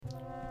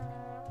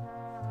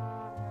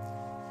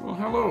Well,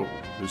 hello.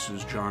 This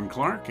is John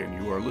Clark, and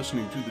you are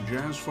listening to the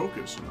Jazz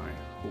Focus, and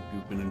I hope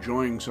you've been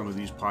enjoying some of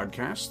these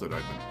podcasts that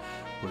I've been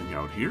putting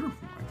out here.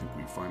 I think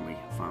we finally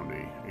found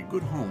a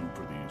good home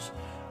for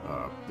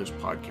this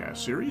podcast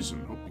series,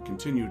 and hope you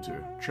continue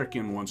to check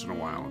in once in a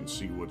while and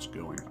see what's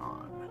going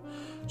on.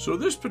 So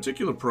this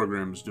particular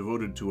program is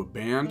devoted to a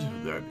band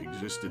that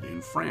existed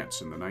in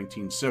France in the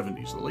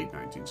 1970s, the late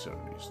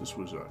 1970s. This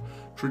was a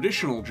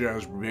traditional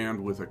jazz band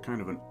with a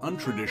kind of an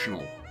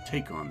untraditional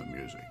take on the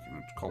music,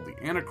 and it's called the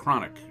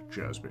Anachronic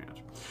Jazz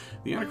Band.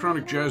 The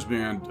Anachronic Jazz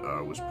Band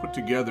was put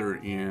together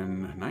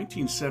in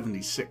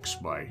 1976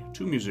 by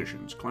two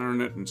musicians,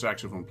 clarinet and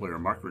saxophone player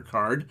Marc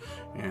Ricard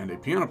and a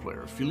piano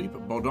player, Philippe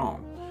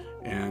Baudon.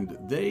 And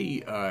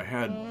they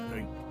had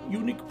a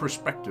unique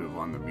perspective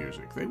on the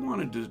music. They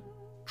wanted to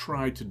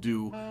try to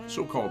do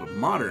so-called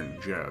modern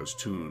jazz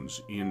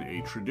tunes in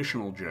a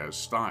traditional jazz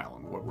style.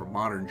 And what were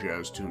modern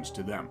jazz tunes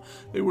to them?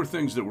 They were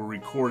things that were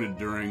recorded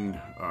during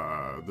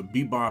the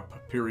bebop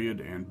period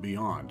and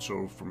beyond,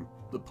 so from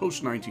the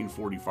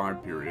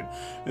post-1945 period.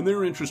 And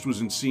their interest was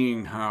in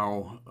seeing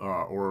how,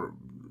 or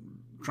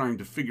trying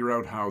to figure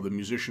out how the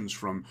musicians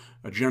from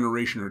a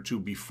generation or two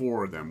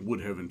before them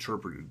would have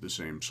interpreted the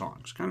same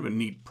songs. Kind of a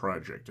neat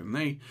project. And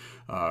they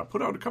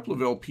put out a couple of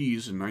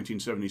LPs in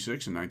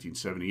 1976 and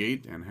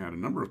 1978 and had a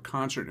number of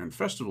concert and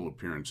festival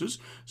appearances,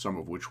 some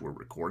of which were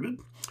recorded.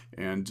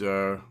 And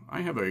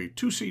I have a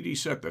 2-CD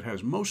set that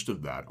has most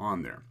of that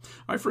on there.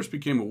 I first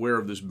became aware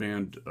of this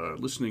band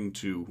listening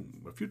to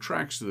a few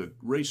tracks that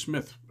Ray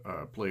Smith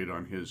played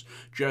on his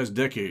Jazz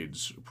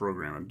Decades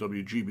program at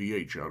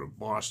WGBH out of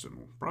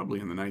Boston, probably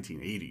in the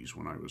 1980s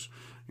when I was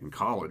in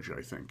college,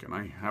 I think. And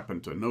I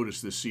happened to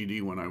notice this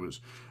CD when I was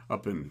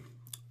up in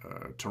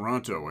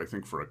Toronto, I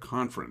think, for a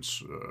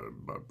conference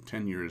about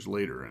 10 years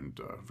later, and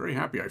very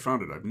happy I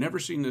found it. I've never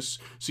seen this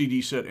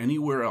CD set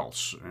anywhere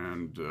else,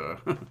 and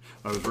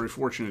I was very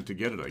fortunate to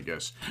get it, I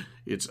guess.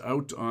 It's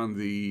out on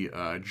the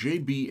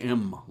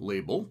JBM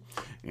label,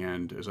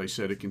 and as I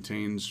said, it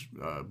contains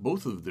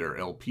both of their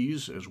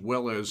LPs as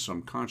well as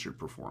some concert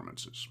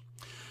performances.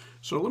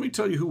 So let me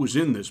tell you who was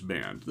in this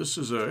band. This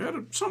had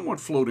a somewhat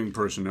floating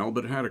personnel,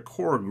 but it had a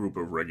core group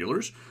of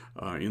regulars.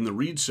 In the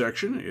reed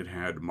section, it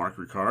had Marc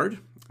Ricard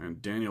and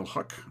Daniel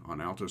Huck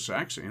on alto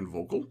sax and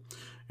vocal,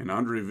 and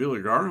Andre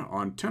Villagar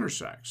on tenor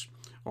sax,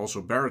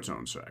 also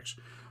baritone sax.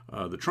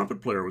 The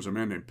trumpet player was a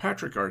man named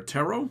Patrick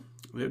Artero.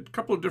 They had a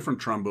couple of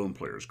different trombone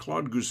players,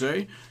 Claude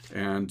Gouzet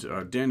and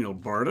Daniel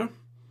Barda.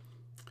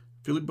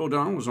 Philippe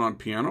Baudon was on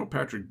piano,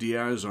 Patrick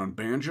Diaz on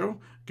banjo,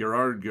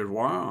 Gerard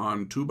Gerrois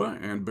on tuba,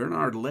 and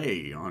Bernard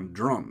Lay on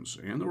drums.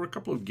 And there were a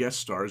couple of guest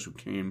stars who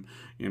came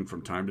in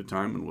from time to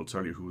time, and we'll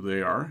tell you who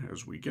they are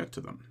as we get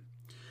to them.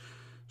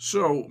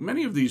 So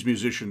many of these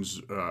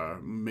musicians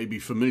may be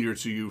familiar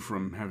to you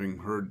from having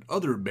heard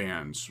other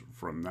bands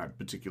from that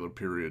particular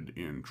period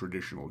in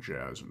traditional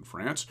jazz in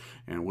France,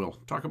 and we'll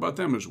talk about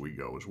them as we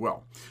go as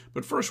well.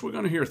 But first, we're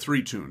going to hear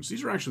three tunes.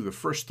 These are actually the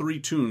first three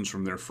tunes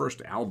from their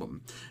first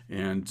album,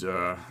 and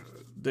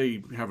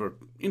they have an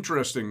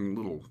interesting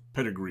little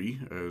pedigree,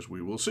 as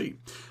we will see.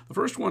 The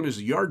first one is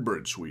the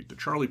Yardbird Suite, the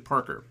Charlie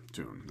Parker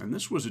tune, and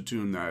this was a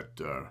tune that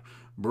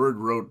Bird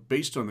wrote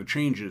based on the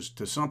changes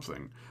to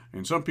something.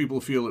 And some people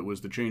feel it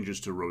was the changes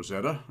to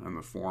Rosetta and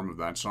the form of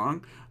that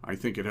song. I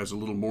think it has a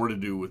little more to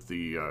do with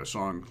the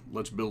song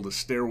Let's Build a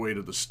Stairway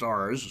to the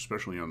Stars,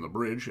 especially on the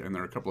bridge, and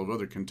there are a couple of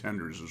other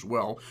contenders as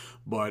well.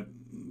 But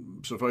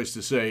suffice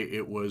to say,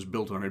 it was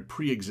built on a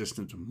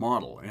pre-existent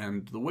model.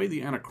 And the way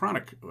the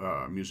Anachronic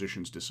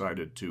musicians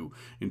decided to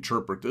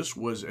interpret this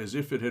was as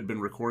if it had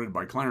been recorded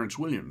by Clarence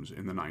Williams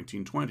in the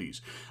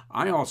 1920s.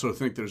 I also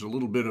think there's a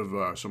little bit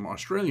of some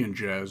Australian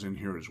jazz in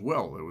here as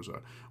well. There was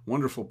a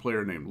wonderful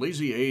player named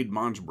Lazy Aid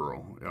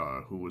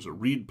Monsborough, who was a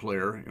reed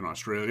player in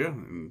Australia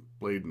and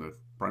played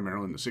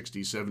primarily in the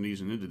 60s, 70s,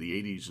 and into the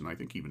 80s, and I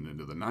think even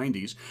into the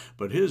 90s.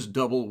 But his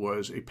double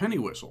was a penny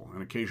whistle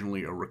and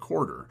occasionally a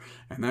recorder,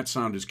 and that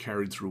sound is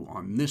carried through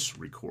on this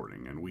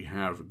recording. And we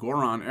have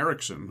Goran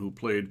Eriksson, who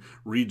played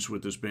reeds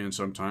with this band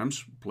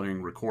sometimes,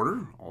 playing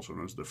recorder, also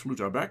known as the flûte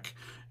à bec,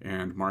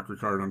 and Marc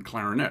Ricard on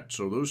clarinet.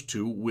 So those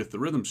two with the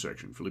rhythm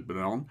section, Philippe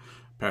Baudon,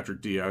 Patrick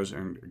Diaz,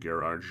 and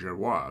Gerard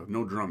Gerrois.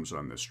 No drums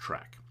on this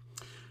track.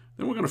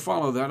 Then we're going to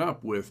follow that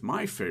up with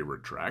my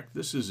favorite track.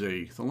 This is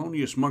a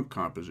Thelonious Monk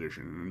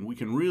composition, and we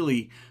can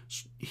really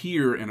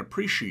hear and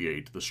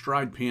appreciate the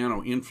stride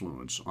piano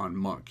influence on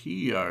Monk.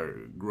 He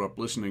grew up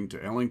listening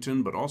to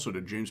Ellington, but also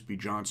to James P.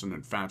 Johnson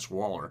and Fats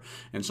Waller,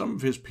 and some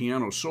of his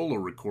piano solo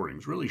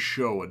recordings really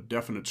show a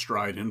definite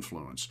stride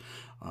influence.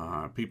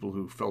 People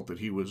who felt that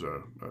he was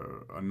a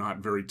not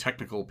very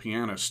technical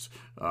pianist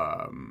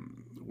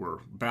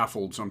were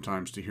baffled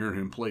sometimes to hear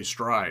him play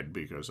stride,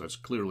 because that's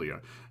clearly a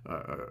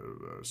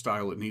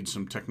style that needs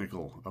some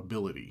technical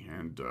ability,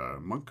 and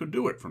Monk could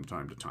do it from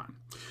time to time.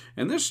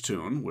 And this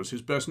tune was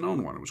his best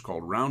known one. It was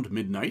called Round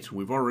Midnight.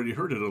 We've already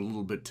heard it a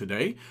little bit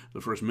today.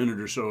 The first minute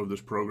or so of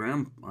this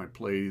program, I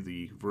play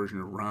the version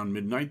of Round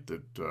Midnight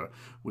that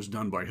was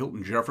done by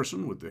Hilton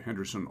Jefferson with the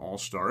Henderson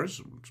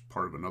All-Stars. It's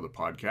part of another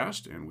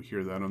podcast, and we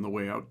hear that on the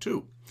way out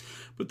too.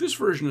 But this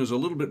version is a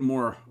little bit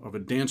more of a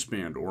dance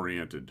band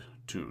oriented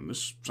tune.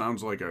 This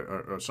sounds like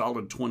a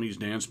solid 20s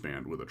dance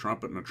band with a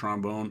trumpet and a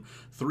trombone,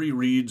 3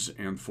 reeds,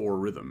 and 4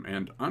 rhythm.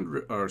 And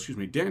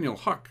Daniel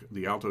Huck,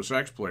 the alto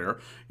sax player,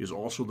 is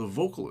also the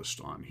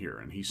vocalist on here,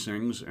 and he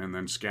sings and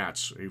then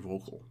scats a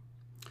vocal.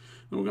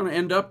 And we're going to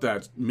end up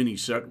that mini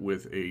set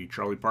with a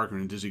Charlie Parker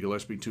and Dizzy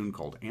Gillespie tune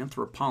called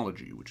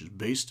Anthropology, which is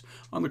based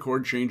on the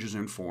chord changes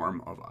and form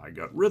of I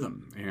Got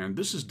Rhythm. And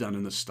this is done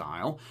in the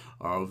style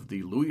of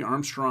the Louis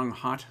Armstrong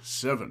Hot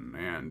 7,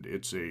 and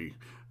it's a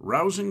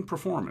rousing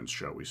performance,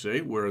 shall we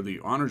say, where the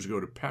honors go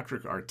to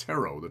Patrick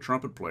Artero, the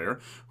trumpet player,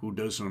 who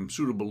does some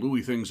suitable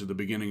Louis things at the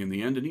beginning and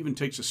the end, and even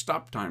takes a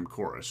stop-time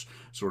chorus,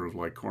 sort of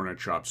like Cornet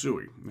Chop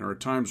Suey. There are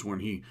times when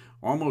he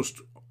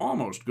almost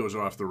goes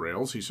off the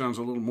rails. He sounds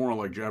a little more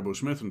like Jabbo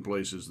Smith in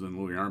places than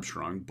Louis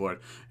Armstrong, but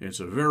it's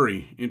a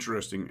very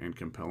interesting and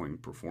compelling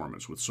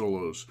performance with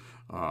solos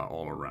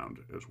all around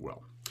as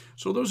well.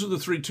 So those are the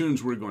 3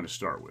 tunes we're going to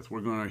start with. We're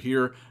going to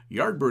hear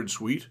Yardbird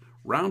Suite,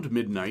 Round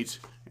Midnight,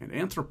 and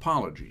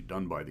Anthropology,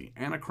 done by the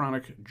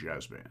Anachronic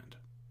Jazz Band.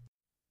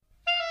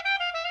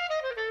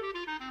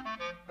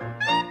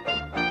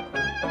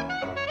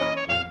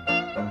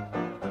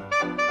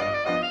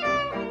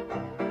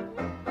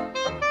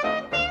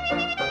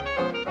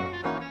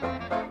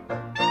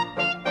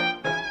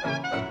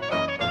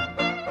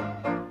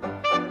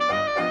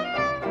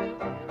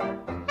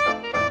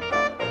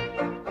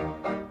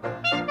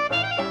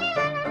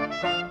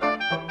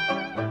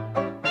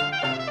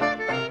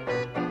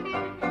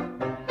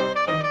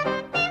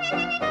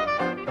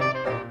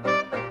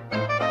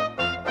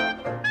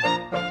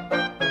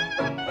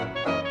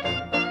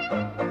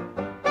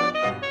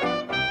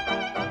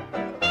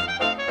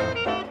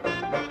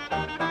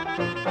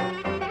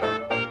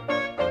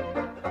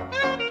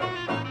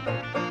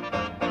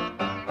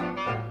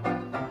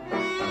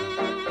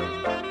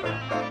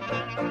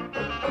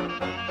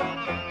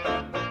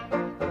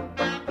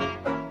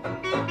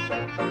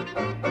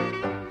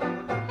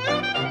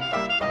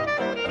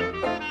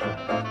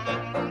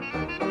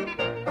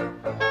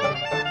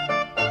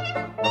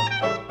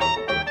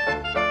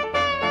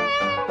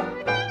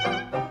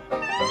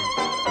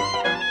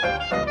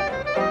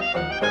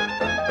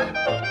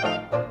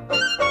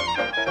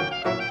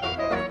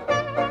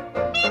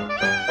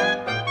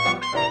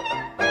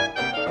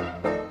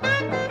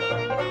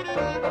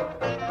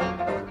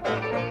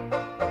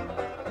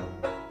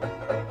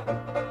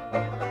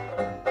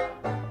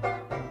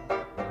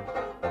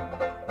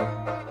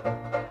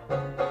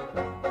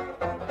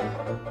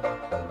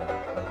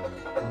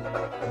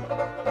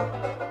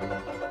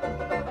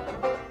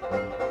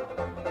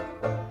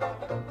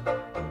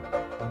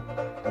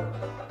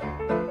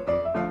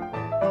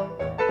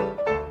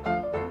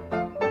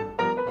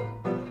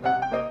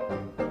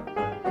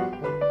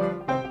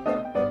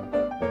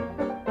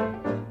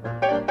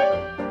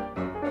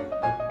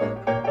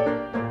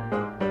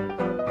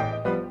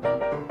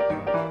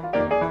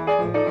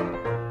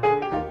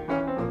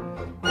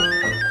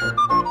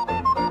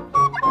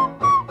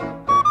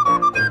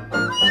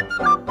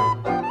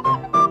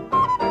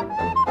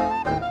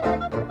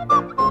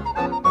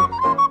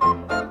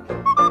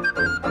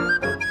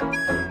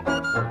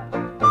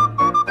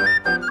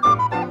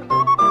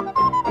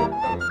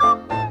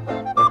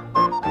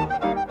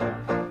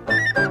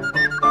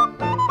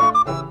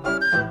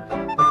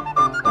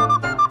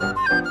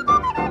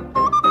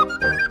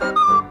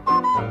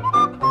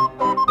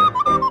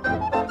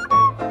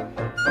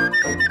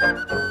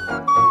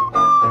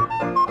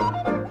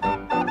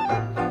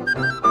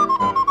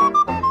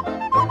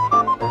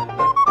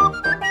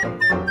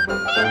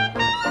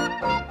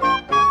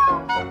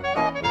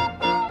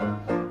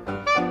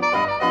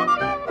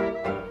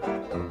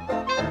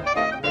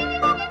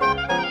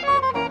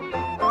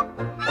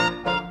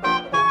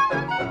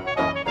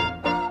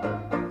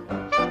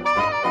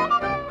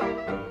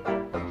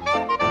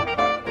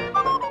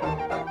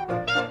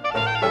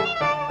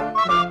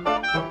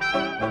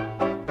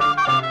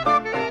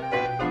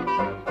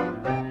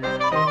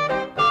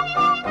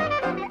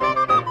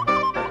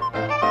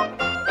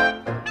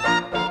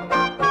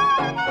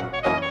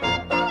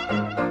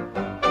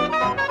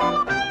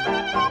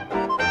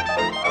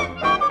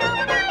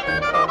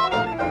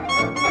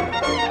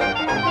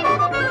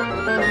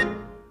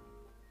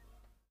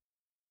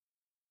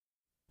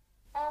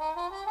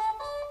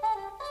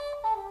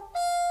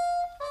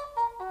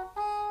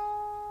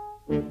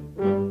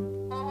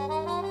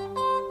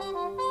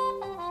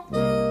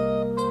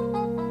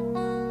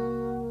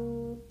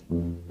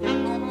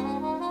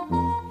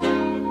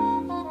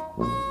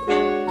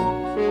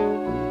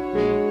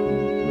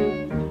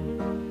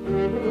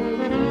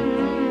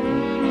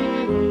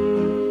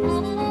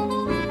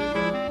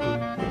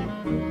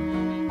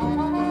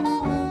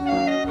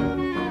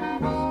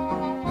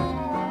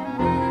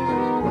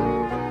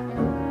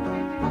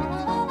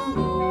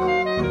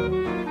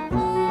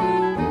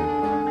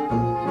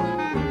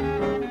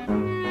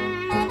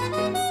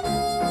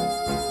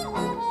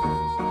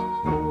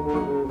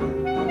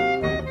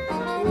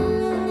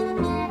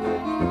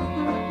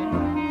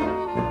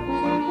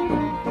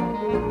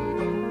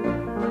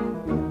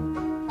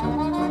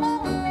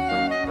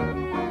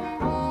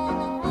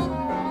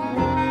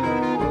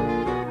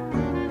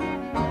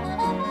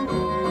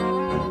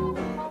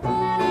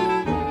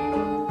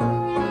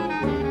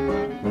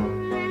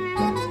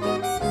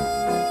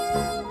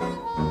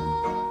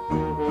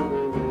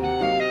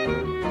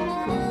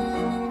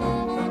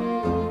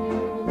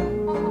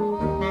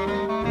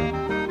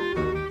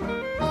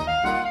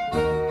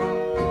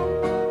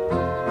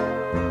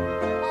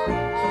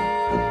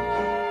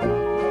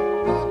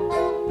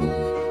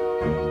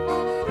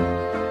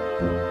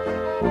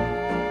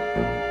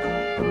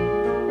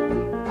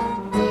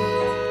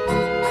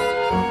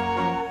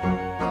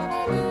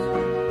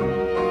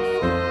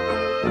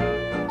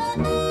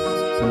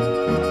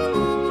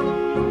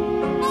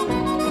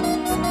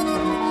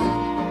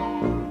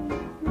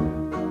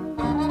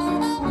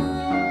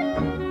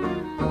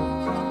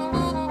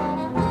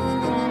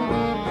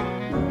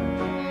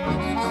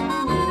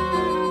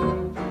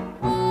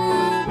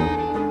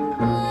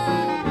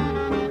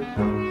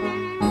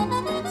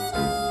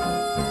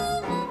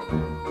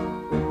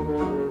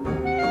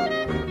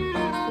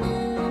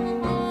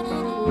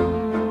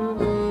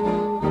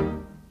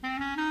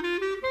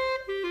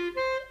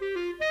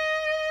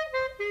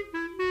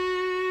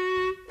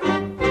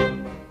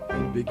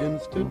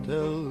 begins to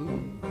tell.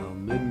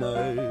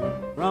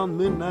 Round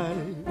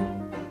midnight,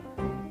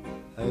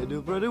 I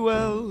do pretty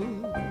well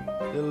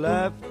till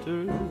after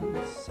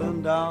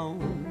sundown.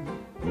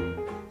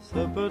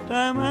 Supper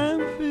time,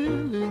 I'm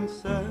feeling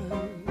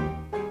sad,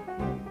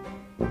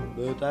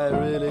 but I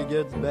really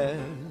gets bad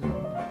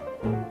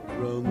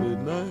round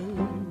midnight.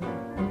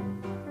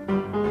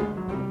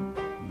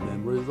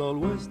 Memories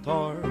always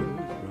start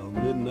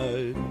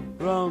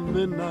round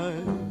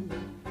midnight.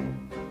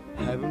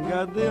 Haven't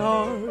got the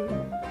heart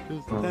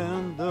to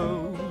stand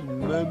those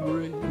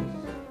memories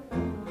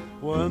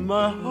when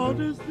my heart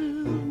is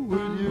filled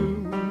with you,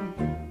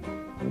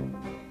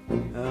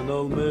 and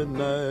all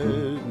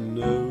midnight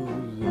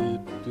knows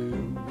it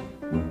too.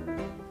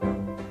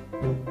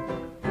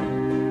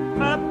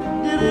 I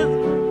did it,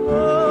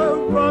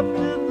 oh, what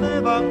did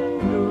live up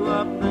to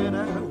up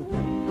there?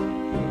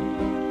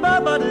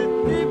 Baba did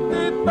deep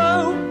deep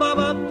boom,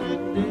 baba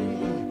did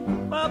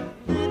deep, baba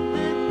did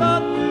deep, baba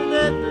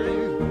did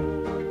deep,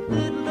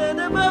 did did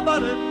baba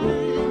did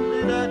deep,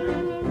 did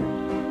did,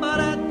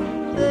 baba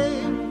did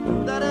deep,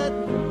 did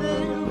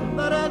deep,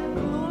 baba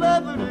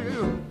did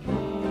deep,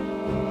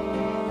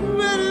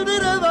 really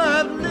did ever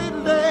did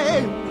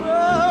deep,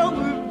 oh,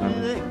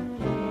 did it,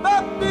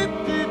 baba did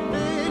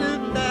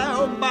deep, now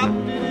baba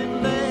did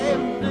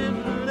deep, did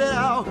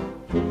now,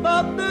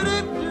 baba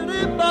did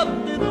deep, baba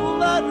did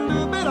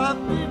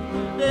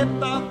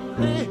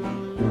deep.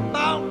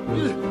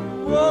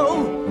 Whoa,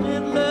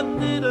 it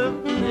left it up.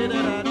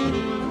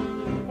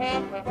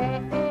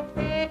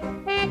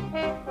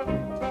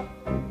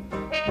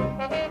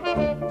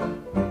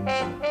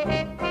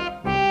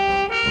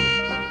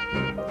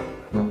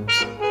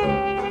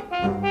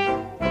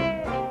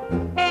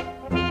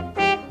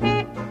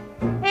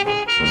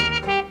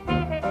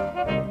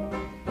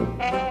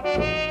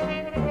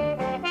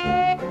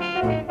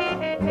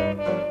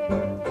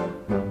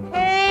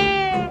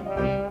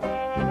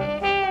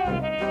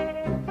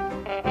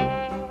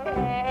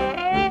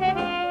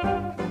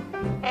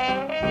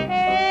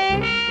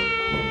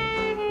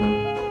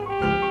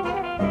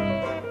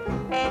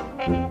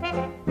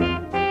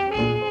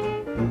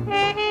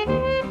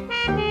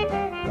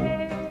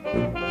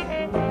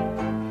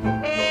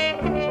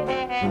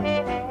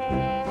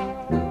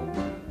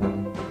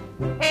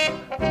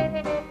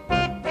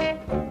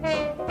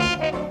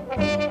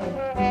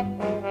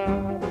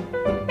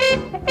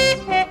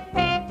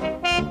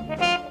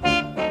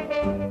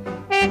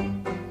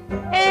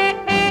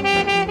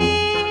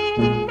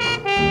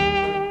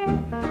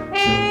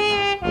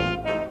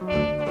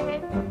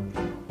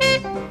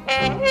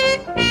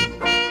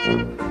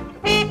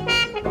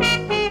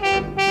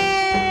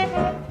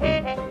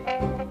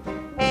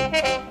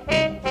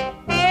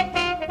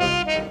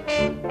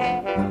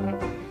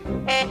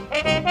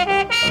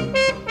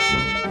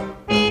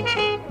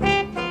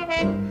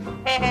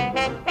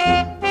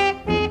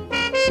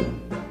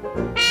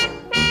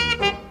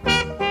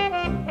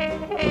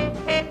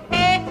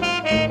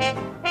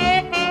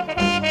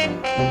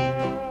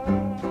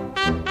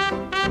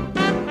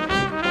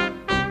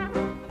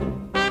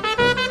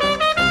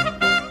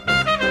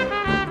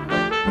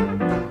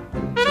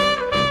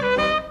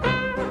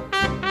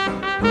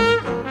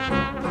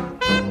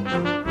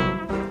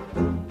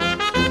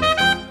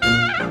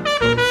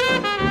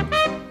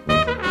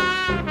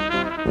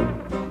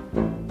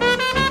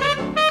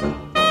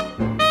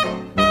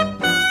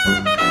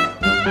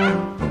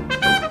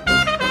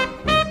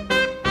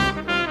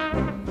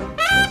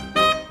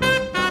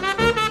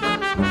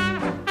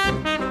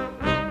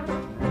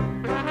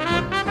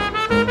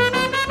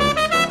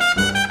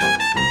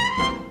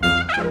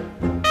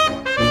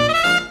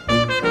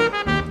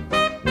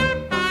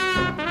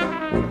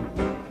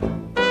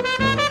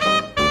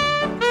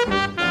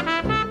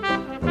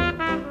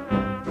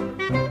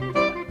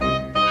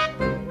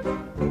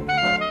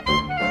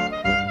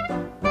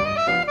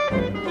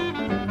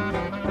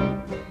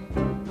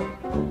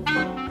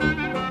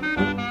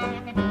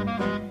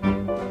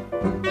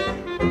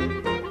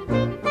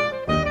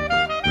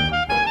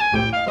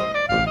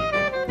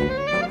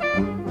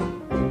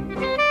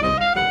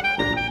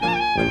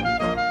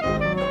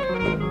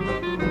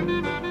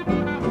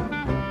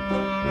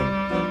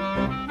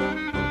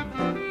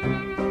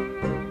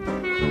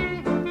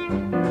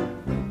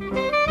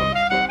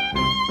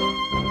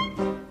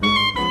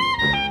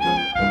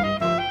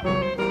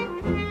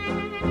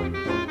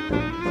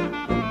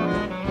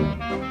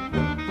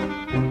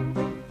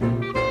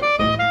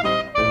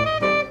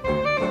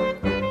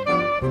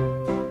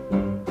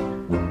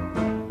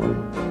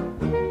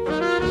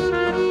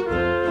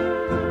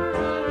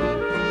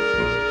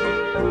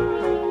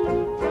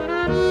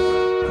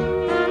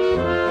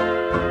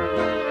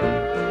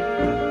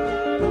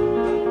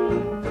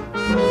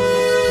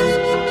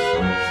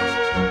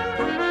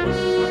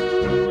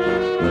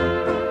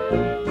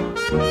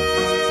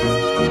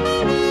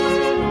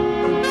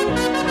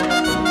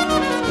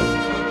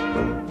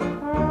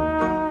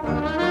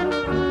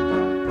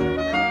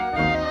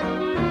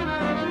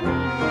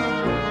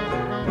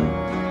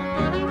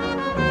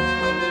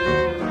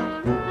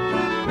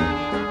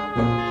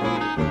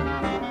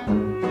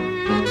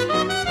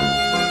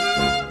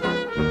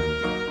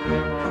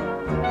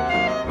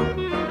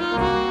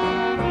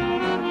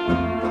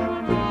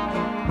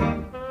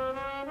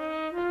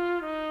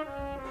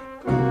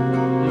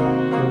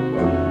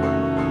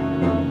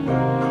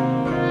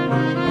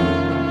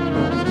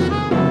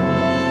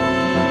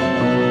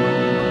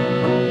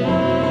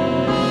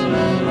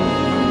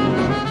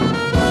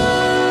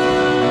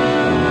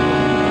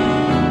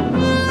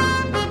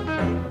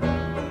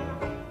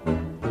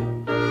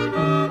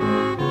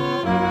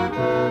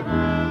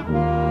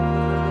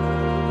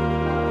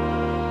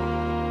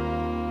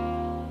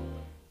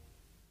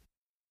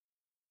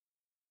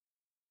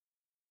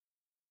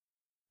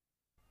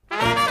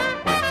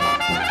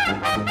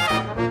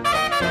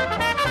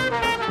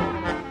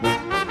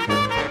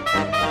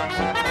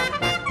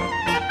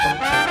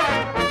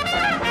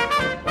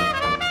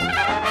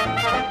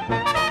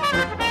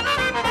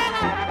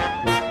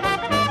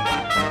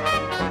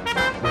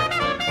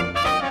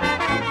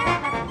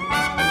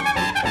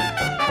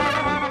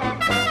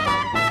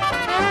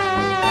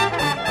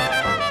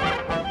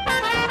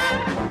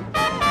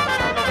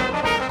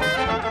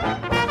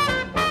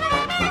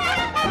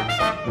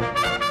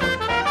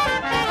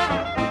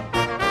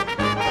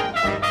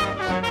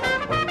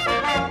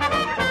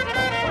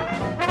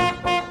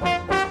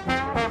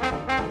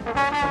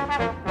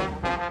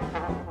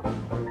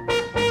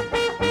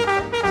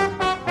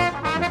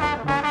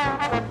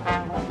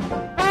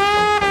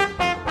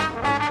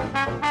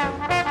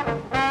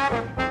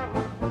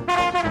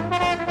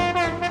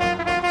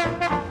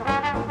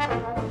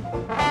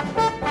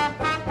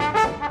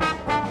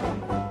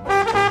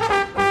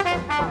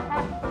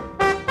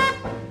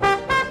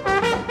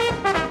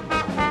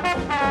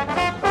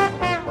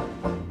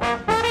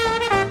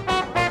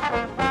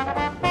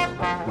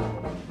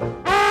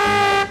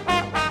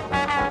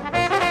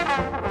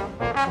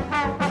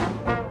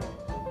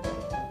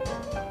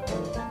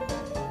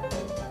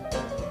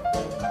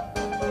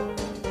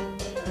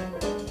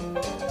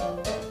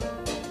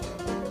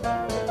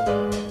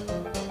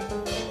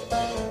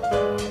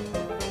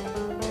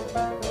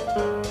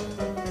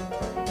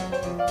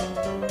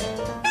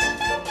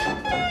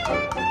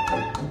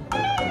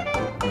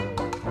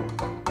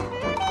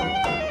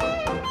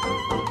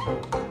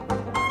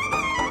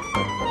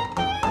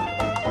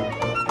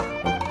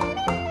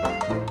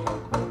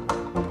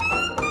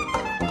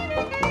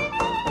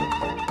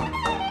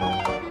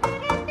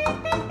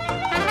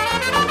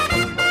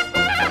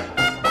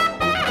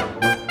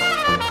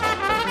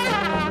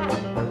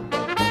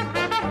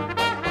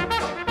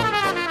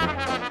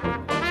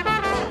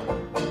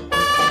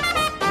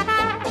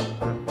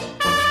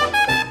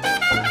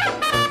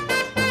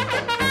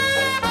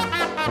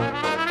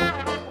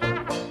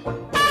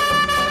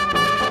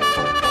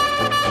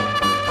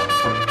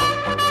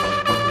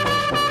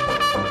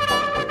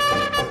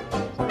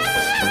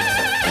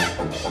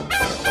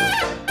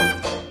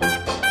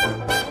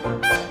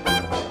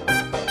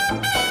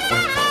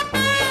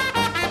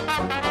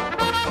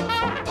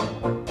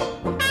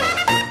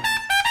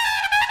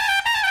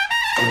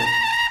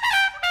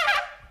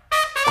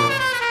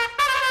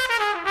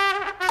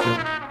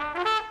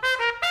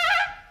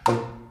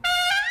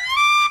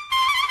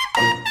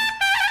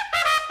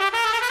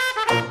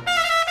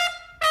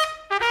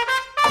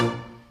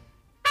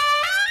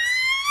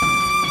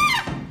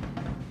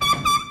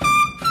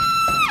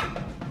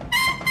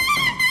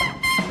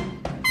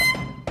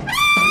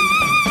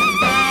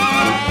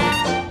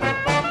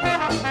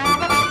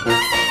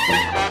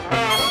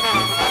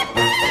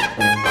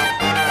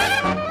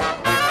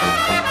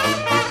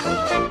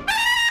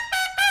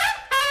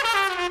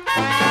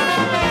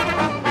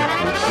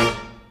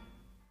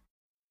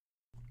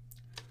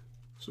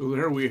 So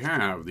there we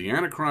have the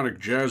Anachronic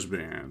Jazz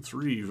Band,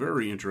 three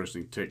very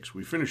interesting takes.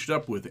 We finished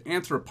up with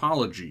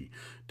Anthropology,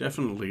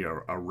 definitely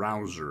a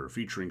rouser,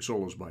 featuring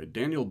solos by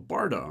Daniel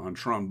Barda on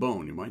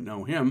trombone. You might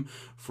know him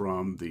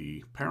from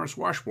the Paris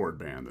Washboard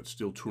Band that's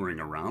still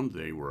touring around.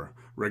 They were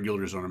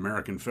regulars on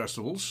American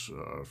festivals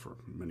for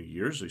many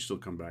years. They still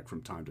come back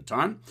from time to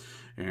time.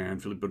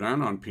 And Philippe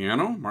Baudin on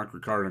piano, Marc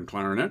Ricard on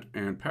clarinet,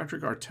 and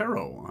Patrick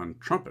Artero on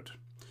trumpet.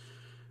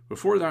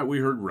 Before that, we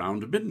heard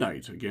Round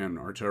Midnight, again,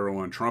 Artero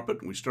on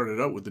trumpet. We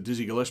started out with the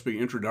Dizzy Gillespie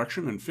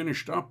introduction and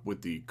finished up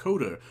with the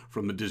coda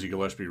from the Dizzy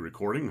Gillespie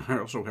recording. I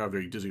also have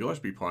a Dizzy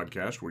Gillespie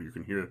podcast where you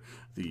can hear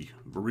the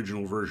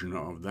original version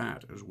of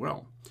that as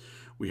well.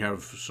 We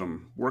have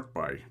some work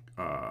by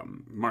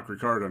Marc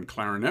Ricard on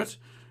clarinet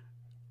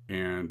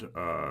and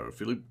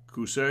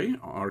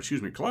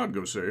Claude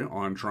Gosset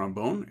on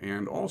trombone,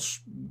 and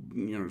also,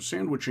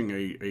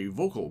 sandwiching a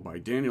vocal by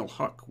Daniel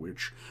Huck,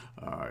 which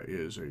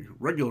is a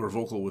regular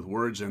vocal with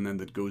words, and then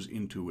that goes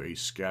into a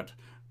scat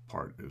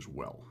part as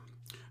well.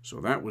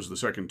 So that was the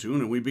second tune,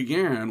 and we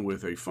began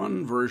with a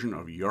fun version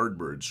of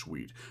Yardbird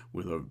Suite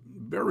with a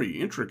very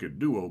intricate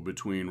duo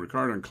between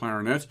Ricard on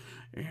clarinet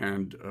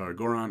and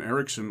Goran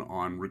Eriksson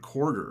on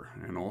recorder,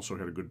 and also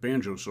had a good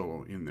banjo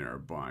solo in there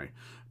by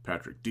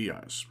Patrick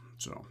Diaz.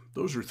 So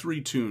those are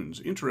three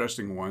tunes,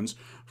 interesting ones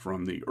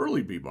from the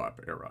early bebop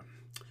era.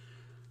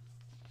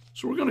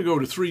 So we're going to go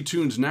to three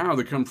tunes now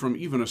that come from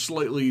even a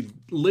slightly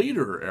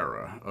later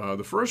era.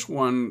 The first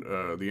one,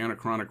 the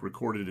Anachronic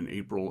recorded in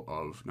April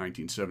of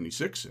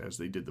 1976, as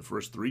they did the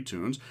first three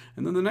tunes.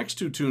 And then the next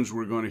two tunes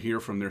we're going to hear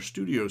from their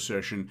studio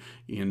session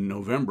in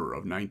November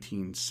of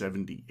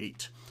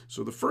 1978.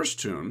 So the first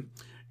tune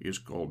is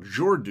called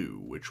Jordu,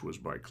 which was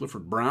by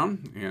Clifford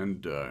Brown,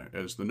 and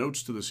as the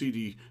notes to the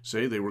CD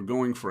say, they were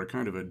going for a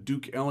kind of a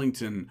Duke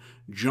Ellington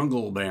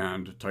jungle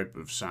band type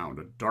of sound,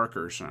 a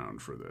darker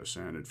sound for this,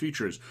 and it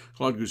features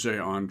Claude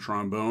Gosset on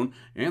trombone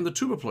and the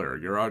tuba player,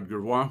 Gerard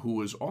Gervois, who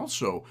was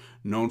also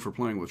known for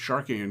playing with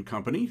Charquet and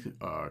Company,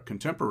 a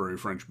contemporary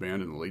French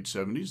band in the late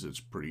 70s that's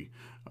pretty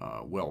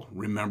well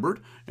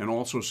remembered, and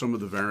also some of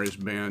the various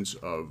bands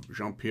of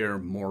Jean-Pierre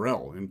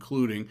Morel,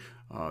 including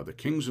the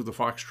Kings of the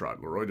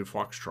Foxtrot, Leroy de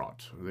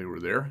Foxtrot. They were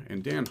there,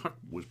 and Dan Huck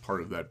was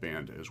part of that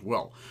band as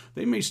well.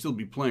 They may still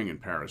be playing in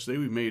Paris. They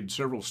made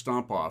several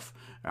stomp-off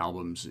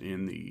albums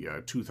in the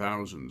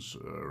 2000s,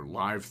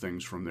 live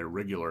things from their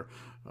regular,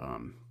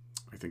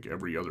 I think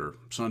every other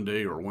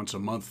Sunday or once a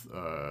month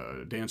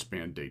dance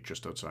band date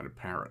just outside of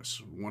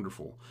Paris.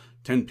 Wonderful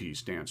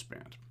 10-piece dance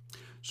band.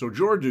 So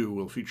Jordu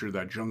will feature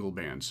that jungle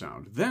band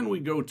sound. Then we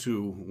go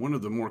to one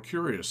of the more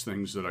curious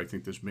things that I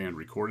think this band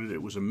recorded.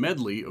 It was a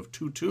medley of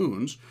two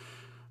tunes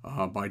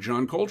by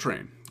John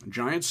Coltrane,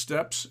 Giant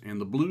Steps and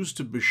the Blues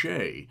to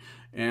Bechet.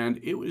 And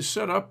it was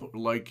set up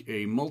like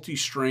a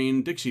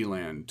multi-strain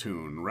Dixieland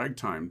tune,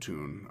 ragtime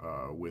tune,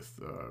 with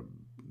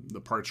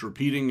the parts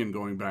repeating and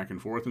going back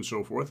and forth and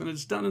so forth. And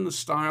it's done in the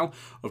style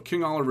of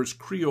King Oliver's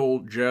Creole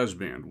Jazz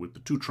Band with the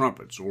two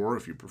trumpets, or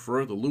if you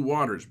prefer, the Lou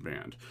Waters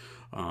Band.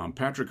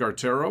 Patrick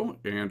Artero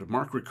and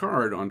Marc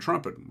Ricard on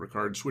trumpet.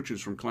 Ricard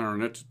switches from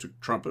clarinet to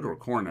trumpet, or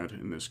cornet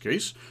in this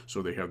case,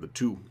 so they have the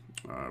two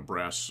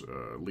brass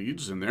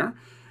leads in there.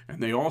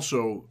 And they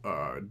also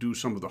do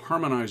some of the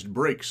harmonized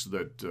breaks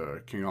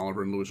that King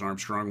Oliver and Louis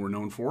Armstrong were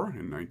known for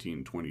in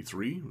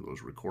 1923,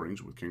 those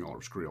recordings with King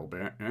Oliver's Creole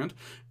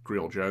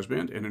Jazz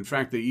Band. And in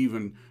fact, they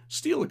even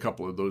steal a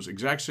couple of those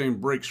exact same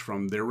breaks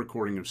from their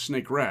recording of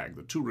Snake Rag,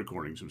 the two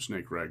recordings of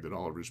Snake Rag that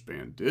Oliver's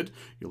band did.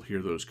 You'll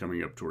hear those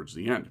coming up towards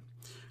the end.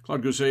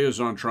 Claude Gosset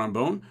is on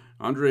trombone.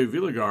 Andre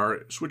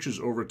Villegar switches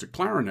over to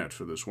clarinet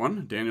for this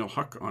one. Daniel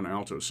Huck on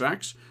alto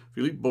sax.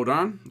 Philippe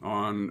Baudin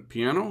on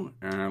piano.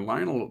 And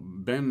Lionel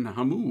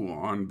Ben-Hamou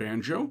on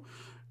banjo.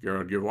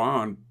 Gerard Gervois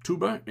on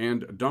tuba.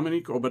 And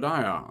Dominique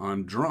Obadiah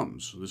on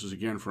drums. This is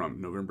again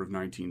from November of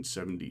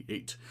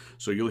 1978.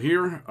 So you'll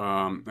hear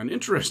an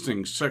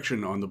interesting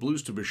section on the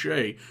Blues to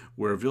Bechet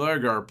where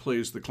Villegar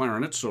plays the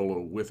clarinet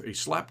solo with a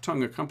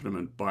slap-tongue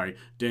accompaniment by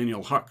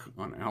Daniel Huck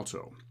on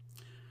alto.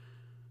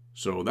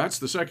 So that's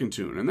the second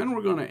tune. And then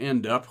we're going to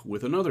end up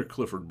with another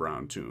Clifford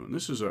Brown tune.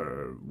 This is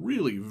a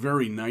really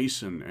very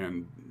nice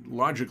and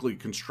logically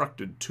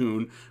constructed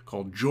tune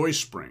called Joy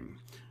Spring.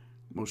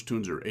 Most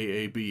tunes are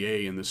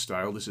AABA in this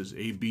style. This is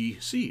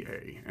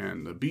ABCA,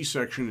 and the B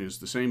section is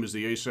the same as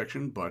the A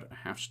section, but a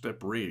half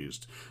step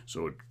raised.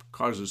 So it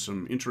causes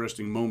some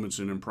interesting moments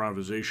in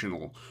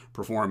improvisational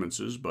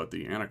performances, but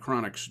the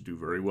Anachronics do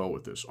very well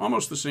with this.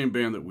 Almost the same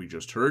band that we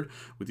just heard,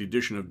 with the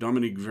addition of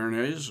Dominique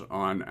Vernez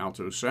on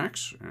alto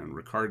sax, and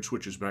Ricard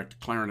switches back to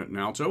clarinet and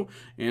alto,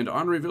 and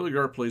Andre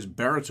Villegar plays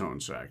baritone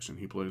sax, and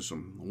he plays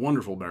some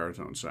wonderful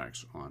baritone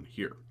sax on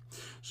here.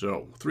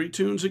 So, three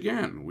tunes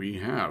again. We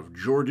have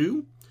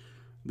Jordu,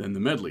 then the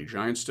medley,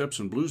 Giant Steps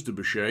and Blues to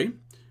Bechet,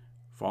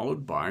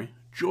 followed by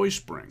Joy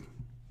Spring.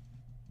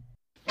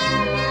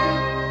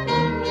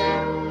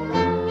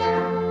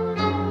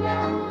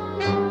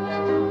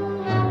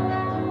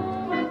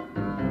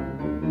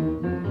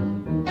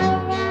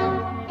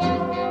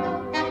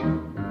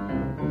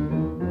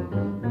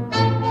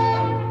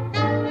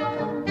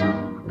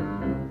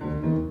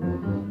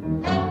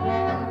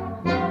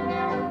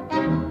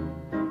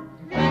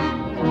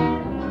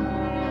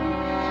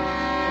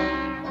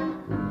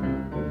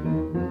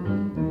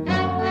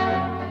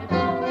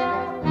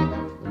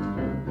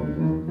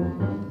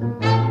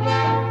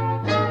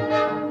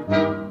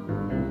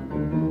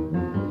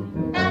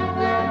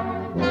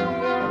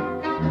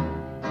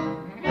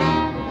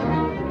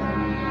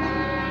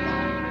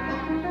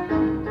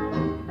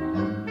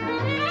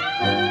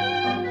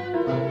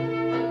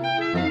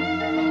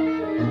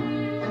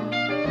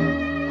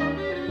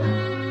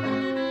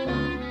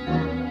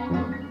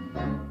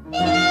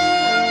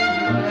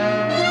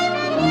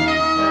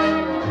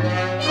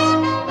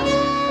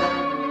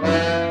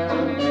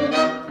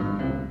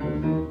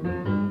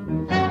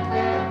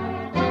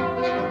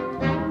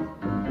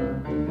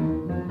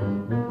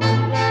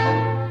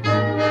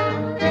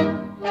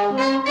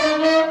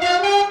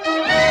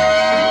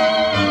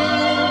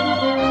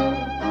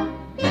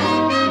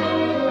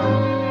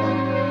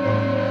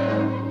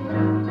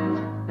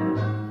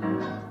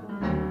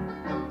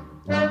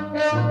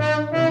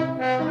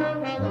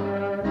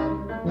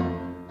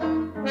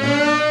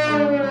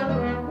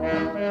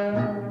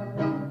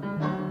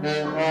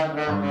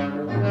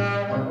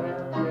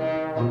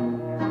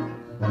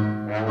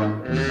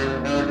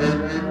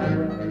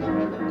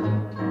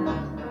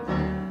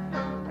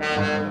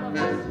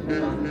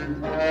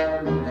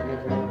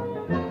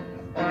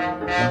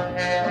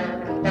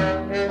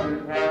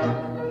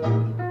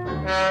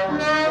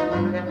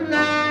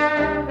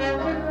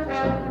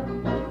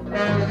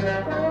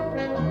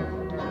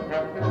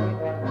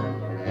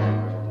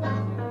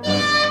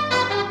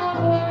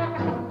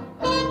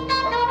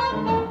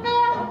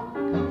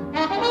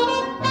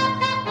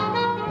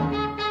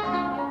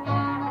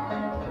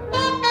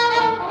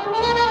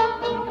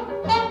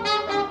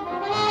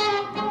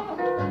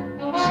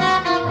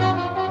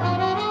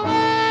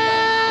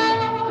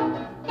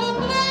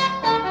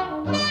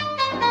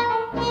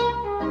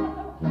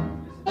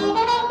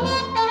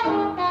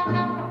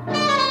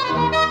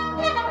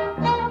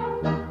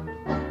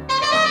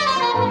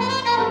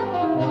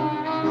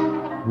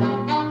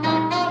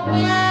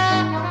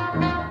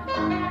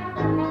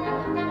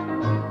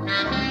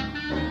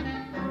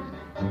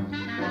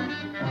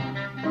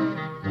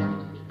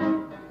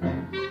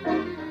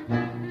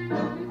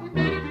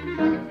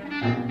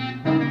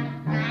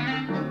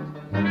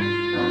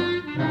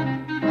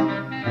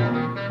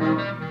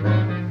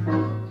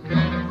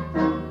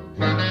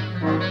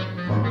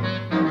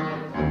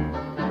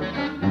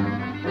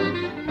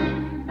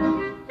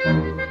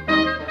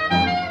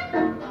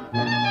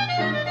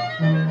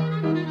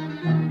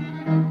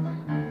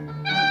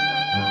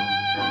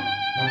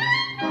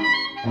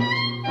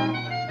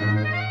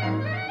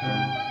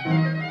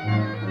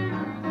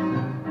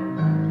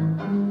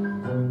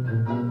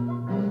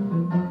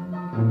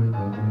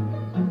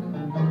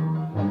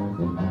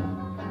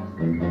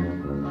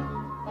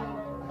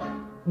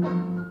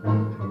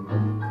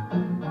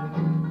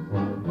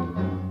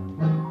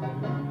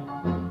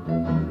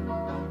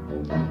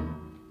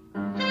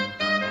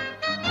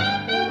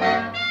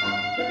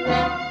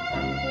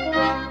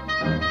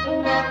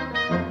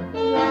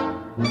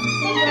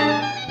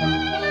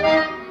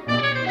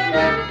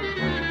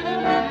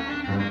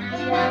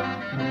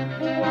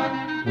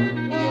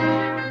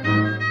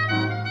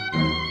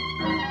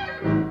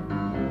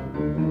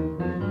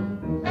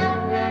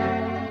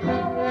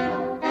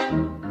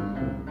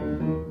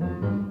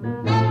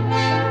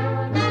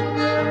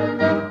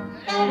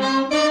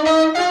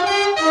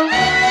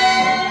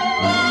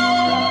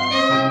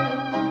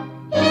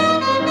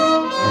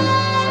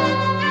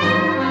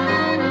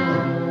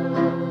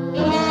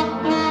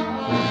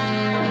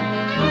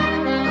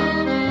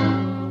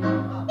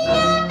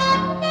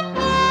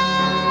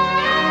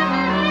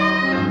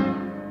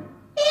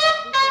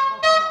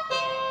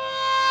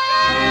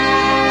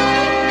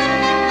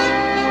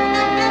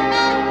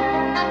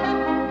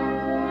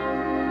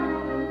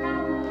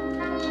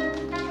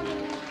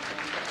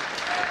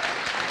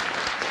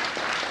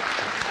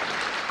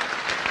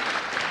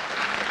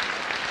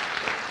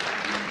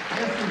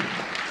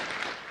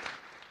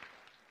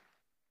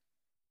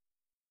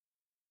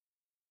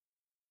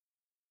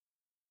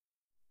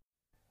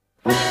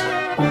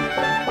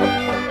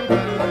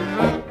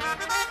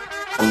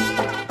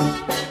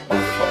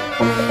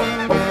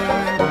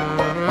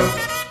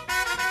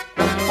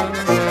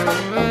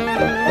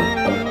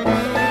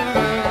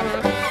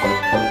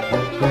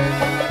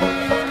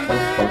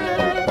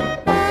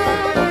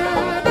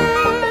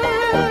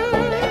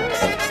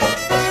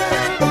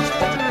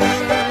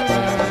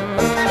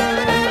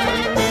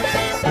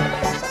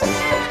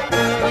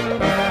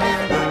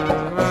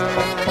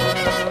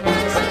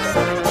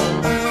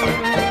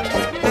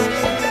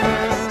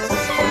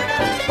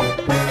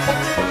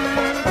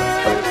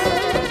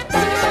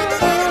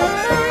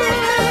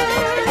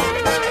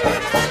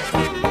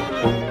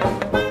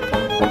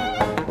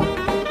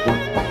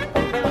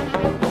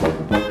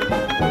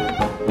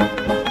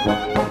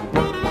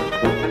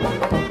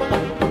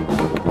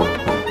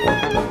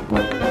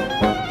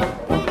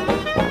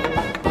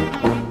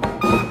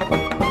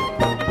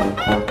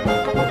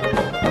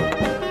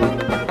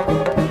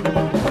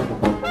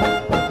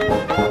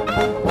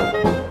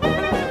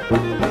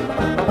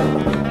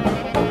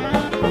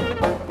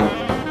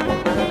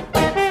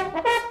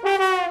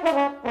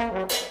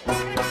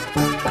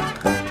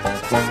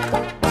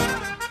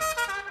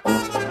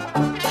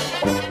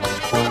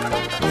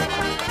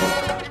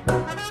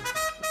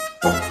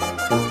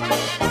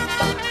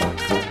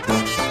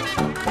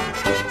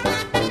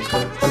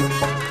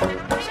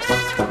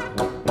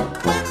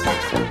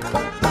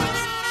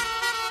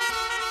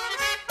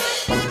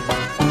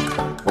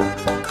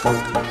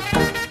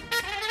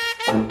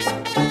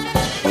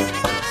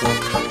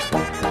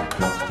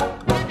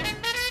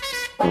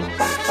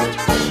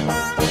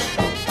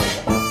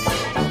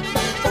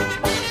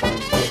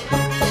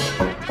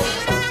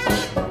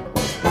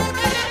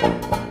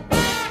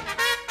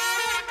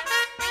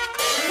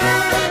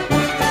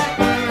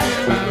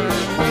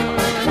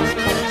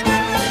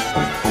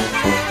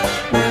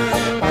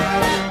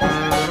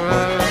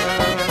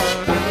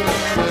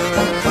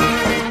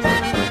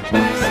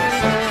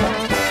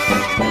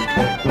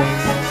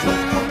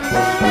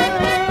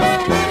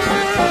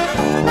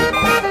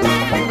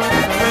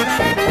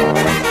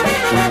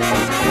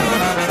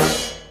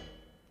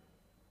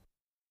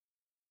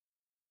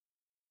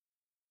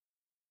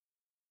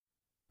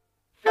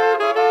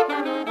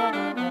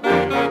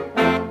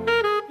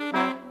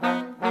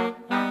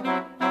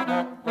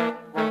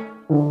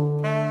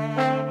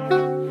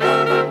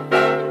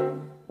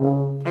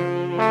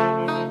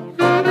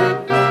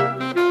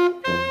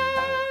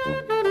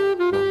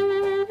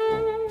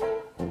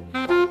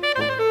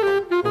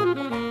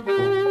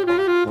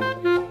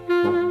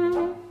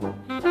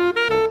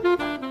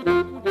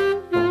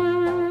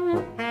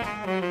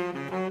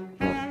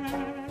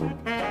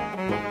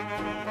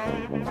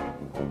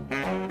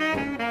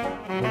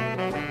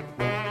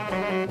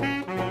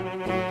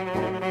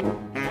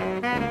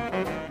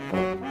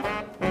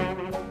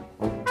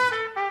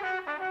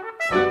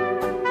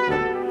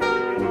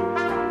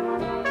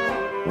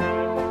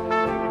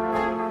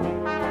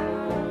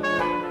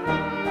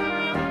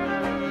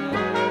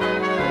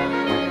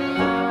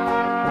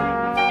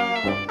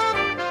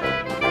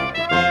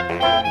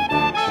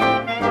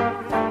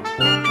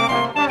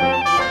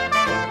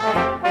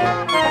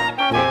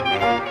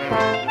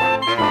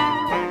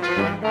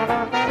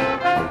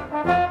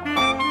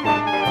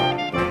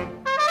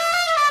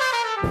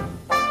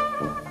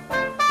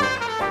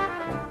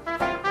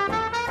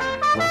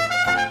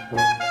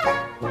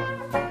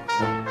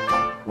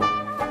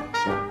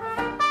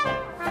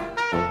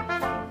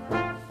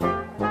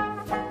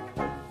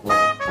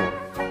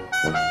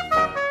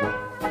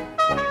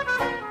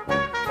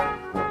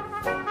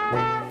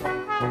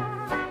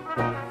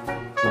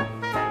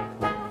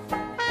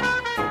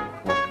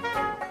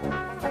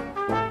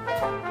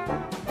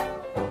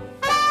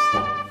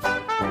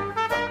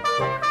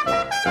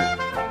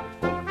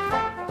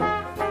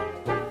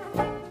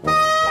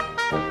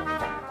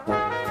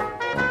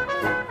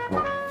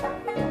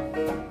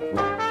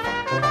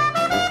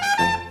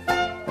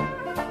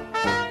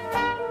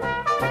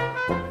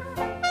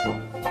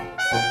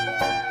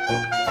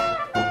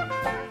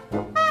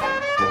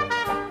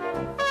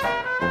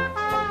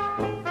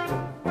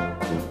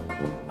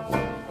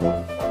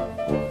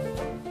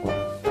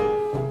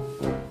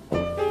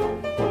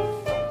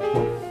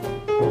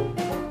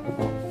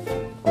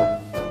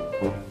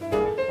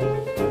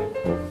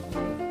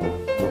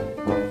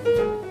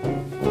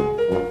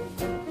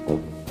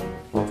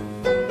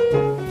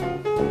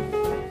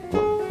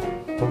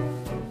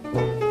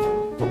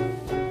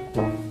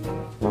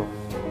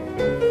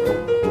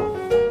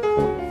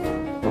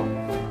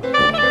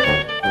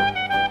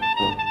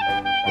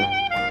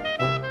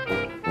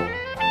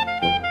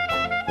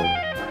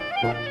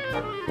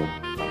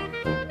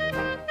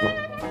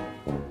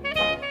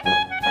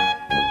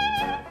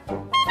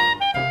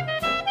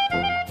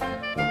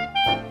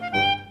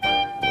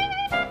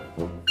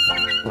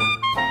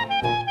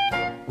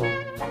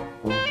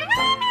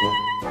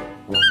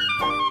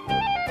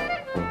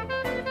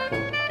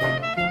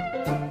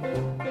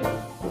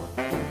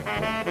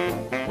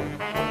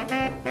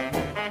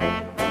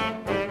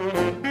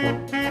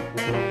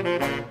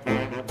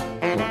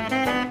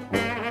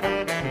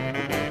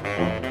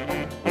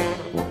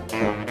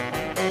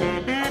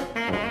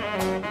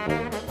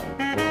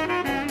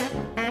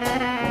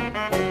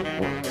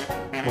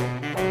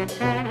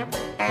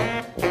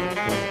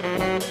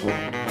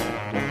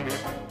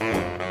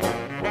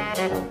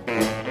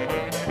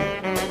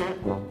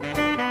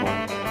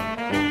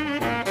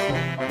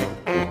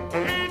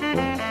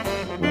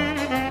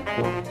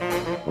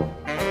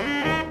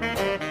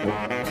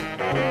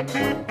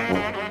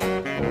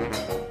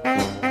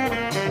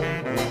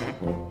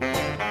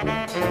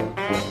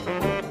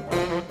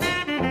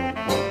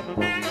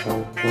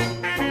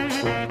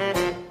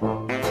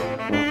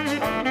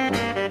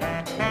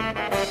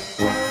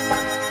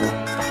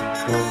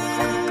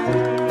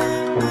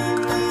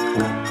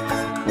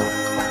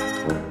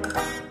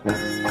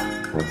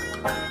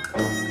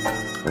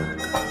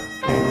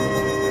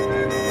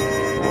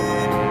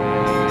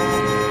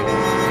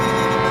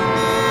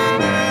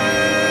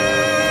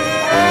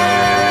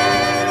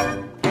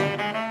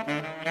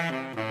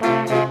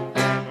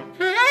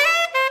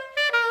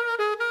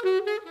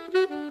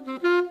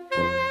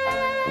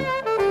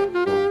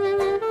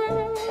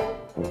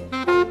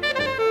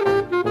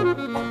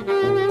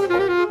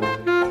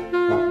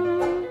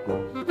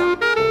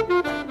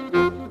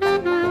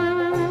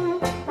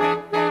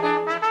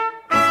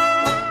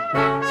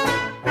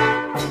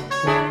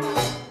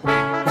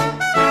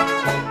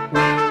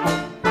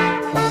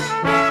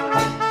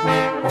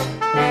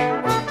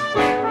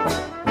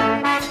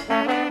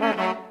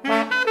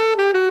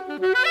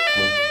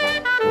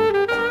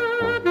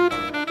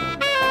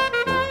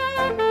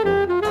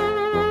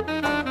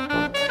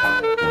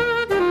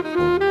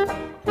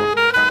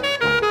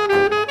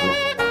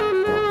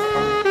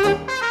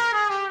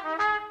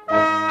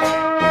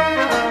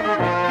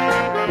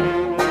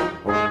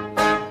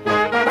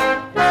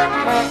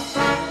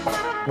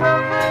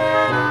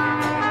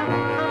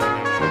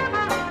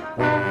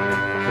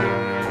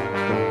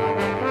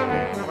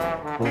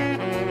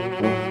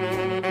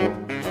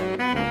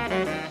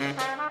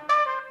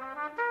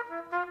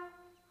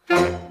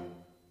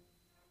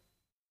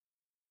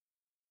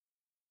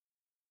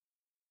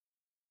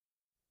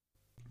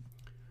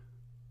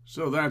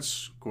 So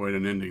that's quite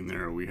an ending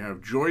there. We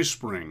have Joy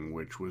Spring,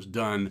 which was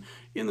done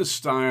in the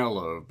style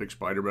of Bix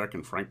Beiderbecke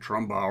and Frank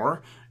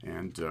Trumbauer,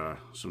 and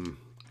some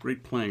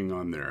great playing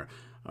on there.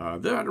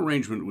 That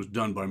arrangement was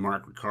done by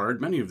Marc Ricard.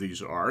 Many of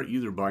these are,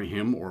 either by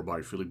him or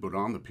by Philippe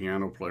Boudin, the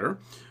piano player.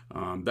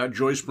 That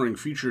Joy Spring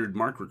featured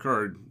Marc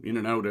Ricard in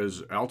and out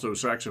as alto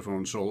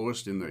saxophone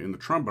soloist in the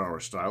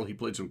Trumbauer style. He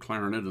played some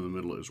clarinet in the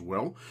middle as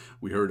well.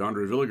 We heard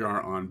Andre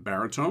Villegar on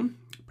baritone,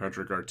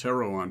 Patrick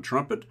Artero on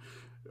trumpet,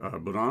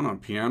 Boudin on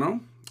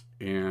piano,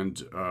 and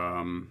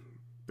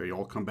they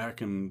all come back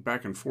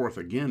and forth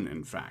again,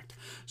 in fact.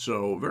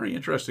 So very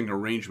interesting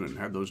arrangement.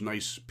 Had those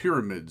nice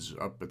pyramids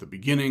up at the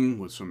beginning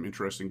with some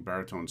interesting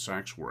baritone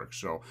sax work.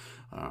 So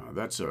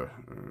that's a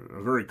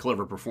very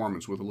clever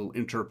performance with a little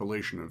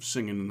interpolation of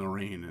Singin' in the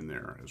Rain in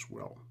there as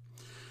well.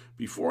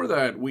 Before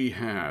that, we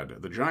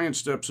had The Giant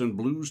Steps and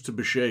Blues to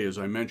Bechet, as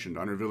I mentioned.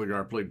 Andre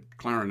Villegar played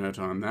clarinet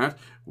on that,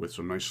 with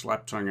some nice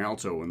slap-tongue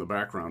alto in the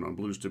background on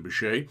Blues to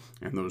Bechet,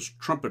 and those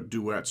trumpet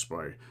duets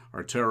by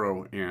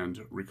Artero and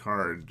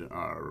Ricard,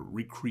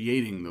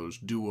 recreating those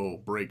duo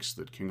breaks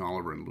that King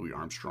Oliver and Louis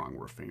Armstrong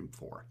were famed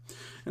for.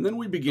 And then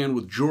we began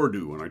with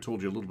Jordu, and I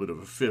told you a little bit of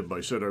a fib.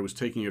 I said I was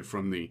taking it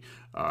from the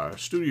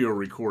studio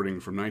recording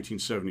from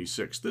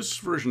 1976. This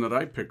version that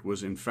I picked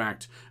was, in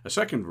fact, a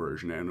second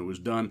version, and it was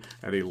done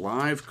at a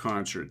live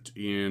concert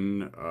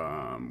in,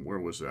 where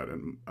was that?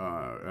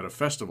 At a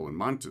festival in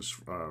Mantes,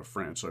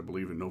 France, I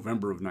believe, in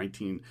November of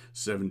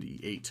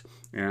 1978.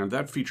 And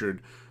that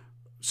featured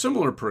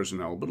similar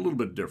personnel, but a little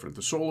bit different.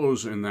 The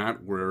solos in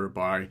that were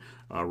by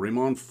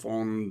Raymond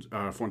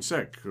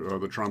Fonsec,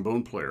 the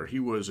trombone player. He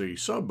was a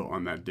sub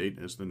on that date,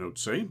 as the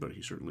notes say, but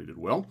he certainly did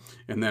well.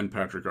 And then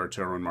Patrick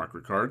Artero and Marc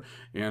Ricard,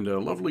 and a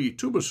lovely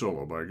tuba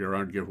solo by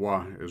Gerard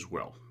Guérois as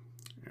well.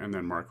 And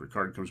then Marc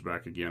Ricard comes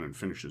back again and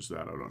finishes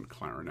that out on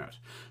clarinet.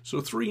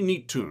 So 3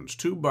 neat tunes,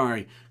 2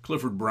 by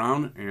Clifford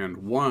Brown and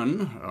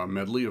 1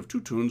 medley of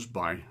 2 tunes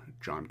by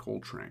John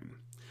Coltrane.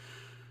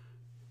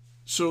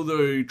 So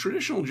the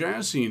traditional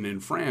jazz scene in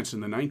France in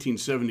the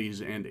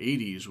 1970s and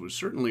 80s was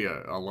certainly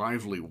a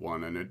lively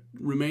one, and it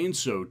remains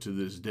so to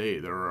this day.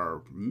 There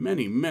are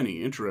many,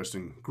 many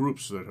interesting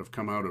groups that have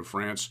come out of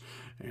France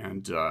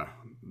and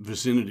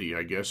vicinity,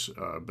 I guess,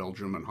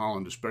 Belgium and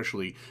Holland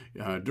especially,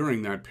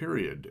 during that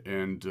period,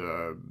 and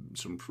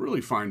some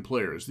really fine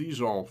players.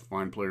 These are all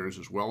fine players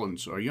as well, and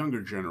a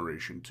younger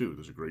generation too.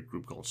 There's a great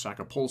group called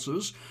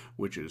Sacapulses,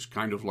 which is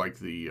kind of like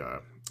the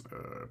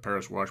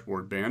Paris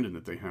Washboard Band in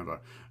that they have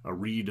a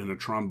reed and a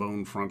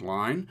trombone front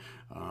line,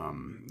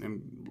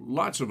 and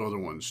lots of other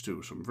ones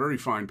too. Some very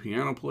fine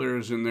piano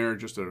players in there,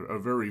 just a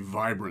very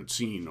vibrant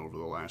scene over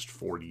the last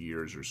 40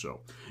 years or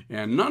so.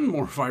 And none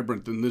more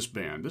vibrant than this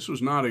band. This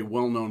was not a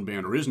well-known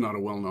band, or is not a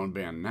well-known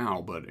band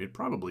now, but it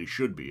probably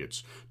should be.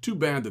 It's too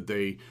bad that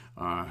they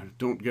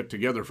don't get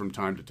together from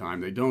time to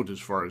time. They don't, as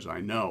far as I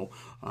know.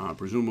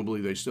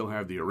 Presumably they still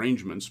have the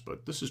arrangements,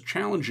 but this is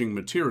challenging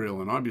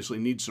material and obviously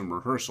needs some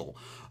rehearsal.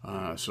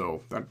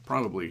 So that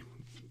probably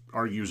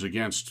argues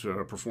against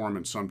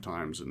performance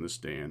sometimes in this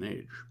day and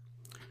age.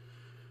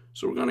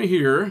 So we're going to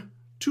hear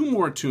 2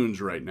 more tunes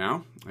right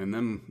now, and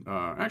then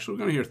actually we're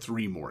going to hear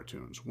 3 more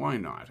tunes. Why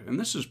not? And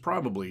this is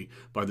probably,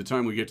 by the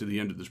time we get to the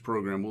end of this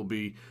program, will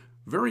be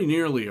very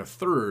nearly a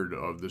third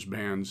of this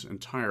band's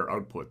entire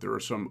output. There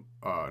are some,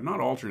 not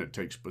alternate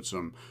takes, but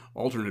some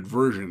alternate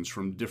versions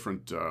from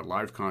different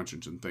live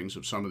concerts and things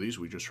of some of these.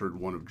 We just heard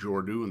one of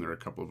Jordu, and there are a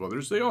couple of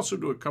others. They also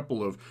do a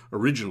couple of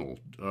original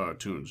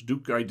tunes,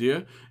 Duke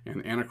Idea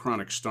and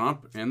Anachronic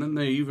Stomp, and then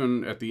they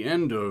even, at the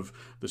end of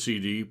the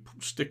CD,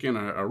 stick in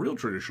a real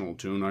traditional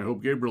tune, I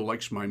Hope Gabriel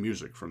Likes My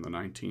Music, from the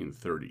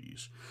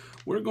 1930s.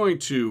 We're going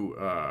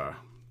to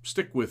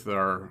stick with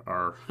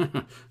our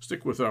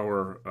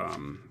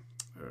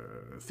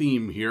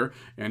theme here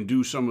and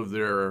do some of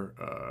their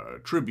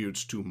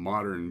tributes to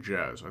modern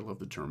jazz. I love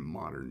the term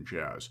modern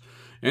jazz.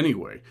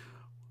 Anyway,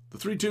 the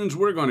 3 tunes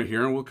we're going to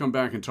hear, and we'll come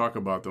back and talk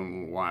about them in a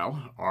little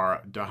while,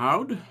 are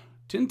Dahoud,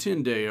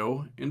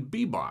 Tintindeo, and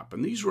Bebop.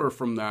 And these were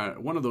from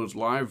one of those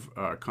live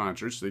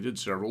concerts. They did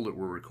several that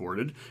were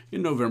recorded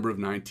in November of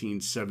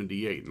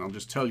 1978. And I'll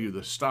just tell you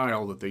the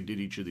style that they did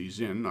each of these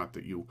in, not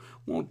that you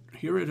won't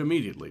hear it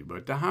immediately.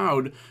 But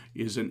Dahoud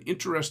is an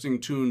interesting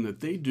tune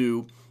that they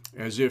do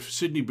as if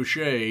Sidney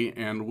Bechet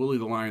and Willie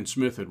the Lion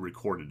Smith had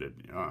recorded it.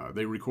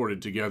 They recorded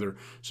together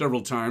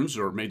several times,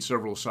 or made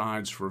several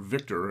sides for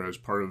Victor as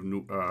part of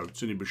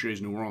Sidney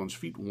Bechet's New Orleans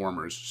Feet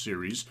Warmers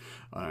series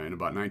in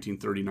about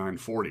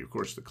 1939-40. Of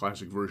course, the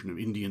classic version of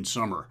Indian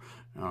Summer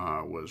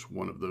was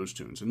one of those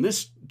tunes. And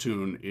this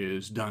tune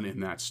is done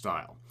in that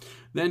style.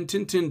 Then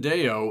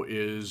Tintindeo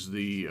is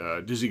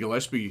the Dizzy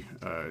Gillespie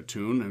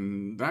tune,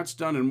 and that's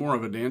done in more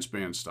of a dance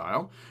band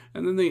style.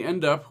 And then they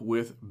end up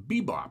with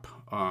Bebop,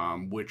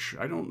 which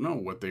I don't know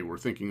what they were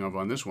thinking of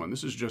on this one.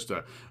 This is just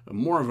a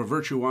more of a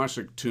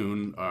virtuosic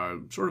tune,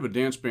 sort of a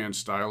dance band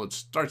style. It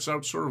starts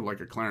out sort of like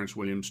a Clarence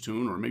Williams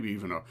tune, or maybe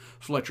even a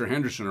Fletcher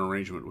Henderson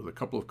arrangement with a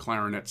couple of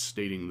clarinets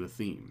stating the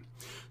theme.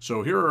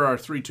 So here are our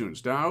 3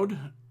 tunes,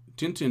 Dahoud,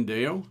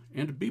 Tintindeo,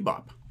 and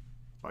Bebop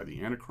by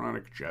the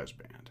Anachronic Jazz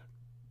Band.